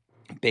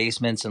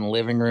basements and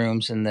living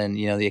rooms, and then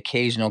the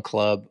occasional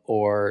club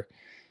or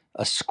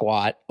a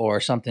squat or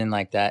something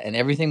like that, and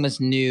everything was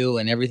new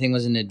and everything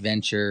was an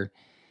adventure.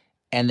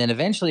 And then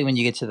eventually, when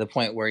you get to the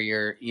point where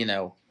you're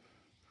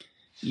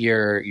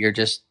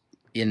just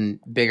in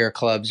bigger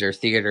clubs or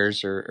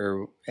theaters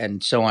or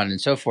and so on and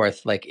so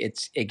forth, like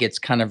it gets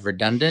kind of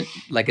redundant.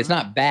 Like it's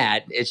not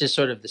bad, it's just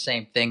sort of the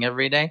same thing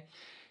every day.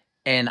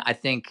 And I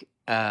think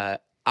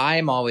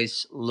I'm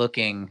always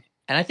looking,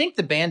 and I think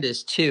the band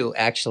is too,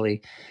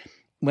 actually,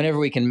 whenever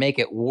we can make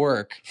it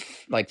work,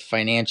 like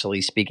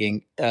financially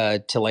speaking,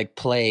 to like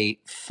play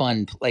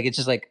fun, like it's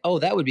just like, oh,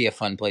 that would be a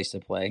fun place to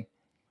play,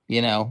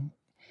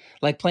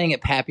 like playing at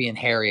Pappy and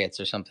Harriet's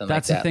or something like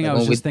that. That's the thing, like I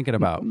was just thinking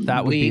about.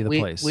 That would be the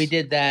place. We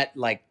did that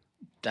like,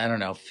 I don't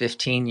know,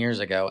 15 years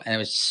ago, and it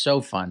was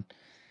so fun.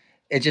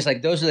 It's just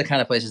like, those are the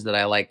kind of places that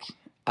I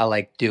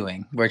like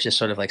doing, where it's just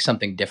sort of like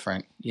something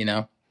different,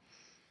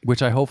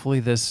 Which I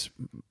hopefully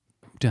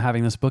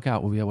having this book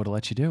out will be able to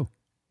let you do.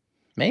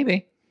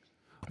 Maybe.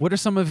 What are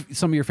some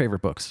of your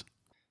favorite books?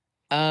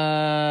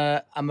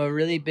 I'm a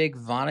really big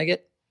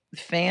Vonnegut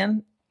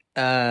fan.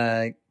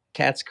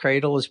 Cat's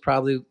Cradle is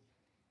probably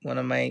one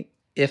of my,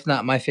 if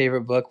not my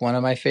favorite book, one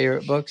of my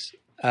favorite books.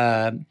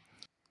 I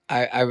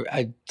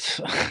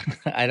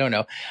I don't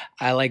know.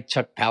 I like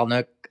Chuck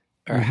Palahniuk,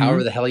 or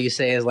however the hell you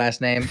say his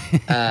last name.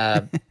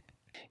 I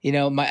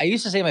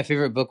used to say my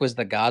favorite book was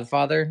The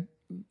Godfather,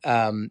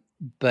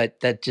 but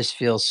that just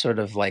feels sort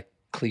of like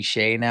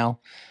cliche now.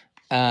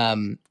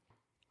 What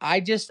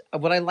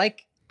I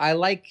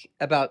like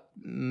about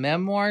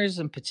memoirs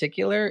in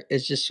particular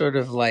is just sort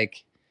of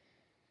like,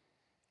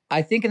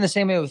 I think in the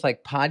same way with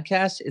like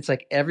podcasts, it's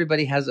like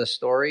everybody has a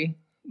story,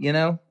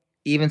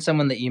 even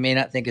someone that you may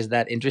not think is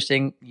that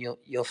interesting,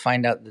 you'll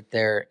find out that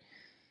they're,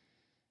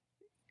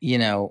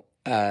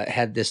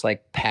 had this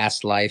like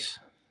past life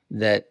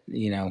that,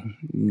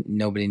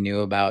 nobody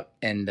knew about.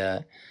 And,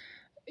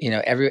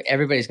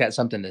 everybody's got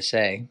something to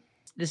say.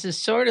 This is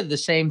sort of the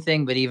same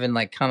thing, but even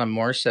like kind of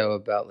more so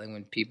about like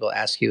when people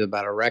ask you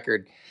about a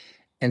record,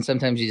 and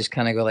sometimes you just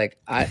kind of go like,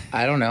 I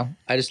don't know.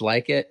 I just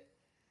like it,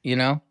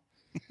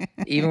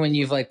 even when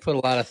you've like put a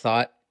lot of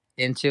thought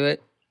into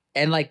it.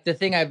 And like the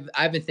thing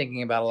I've been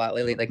thinking about a lot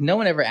lately, like no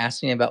one ever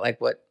asked me about like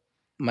what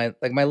my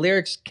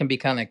lyrics can be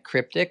kind of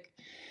cryptic,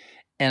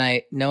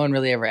 and no one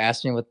really ever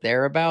asked me what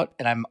they're about.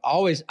 And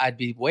I'd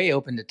be way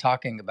open to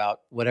talking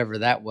about whatever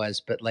that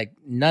was, but like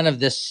none of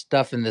this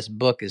stuff in this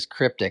book is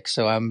cryptic.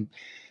 So I'm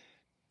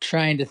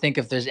trying to think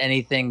if there's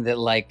anything that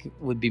like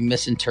would be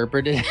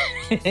misinterpreted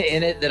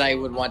in it that I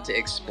would want to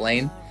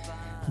explain.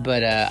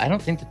 But I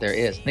don't think that there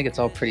is. I think it's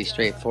all pretty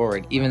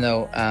straightforward, even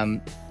though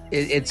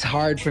it's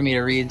hard for me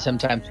to read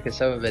sometimes because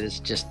some of it is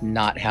just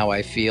not how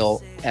I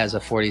feel as a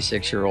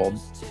 46-year-old.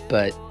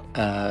 But,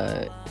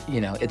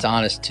 it's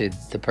honest to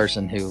the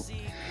person who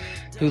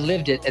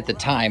lived it at the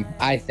time,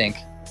 I think.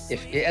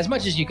 If as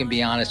much as you can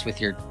be honest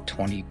with your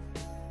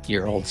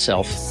 20-year-old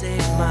self.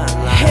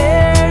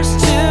 Here's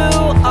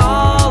to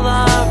all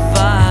our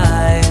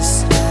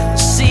vice,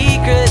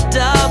 secret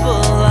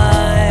double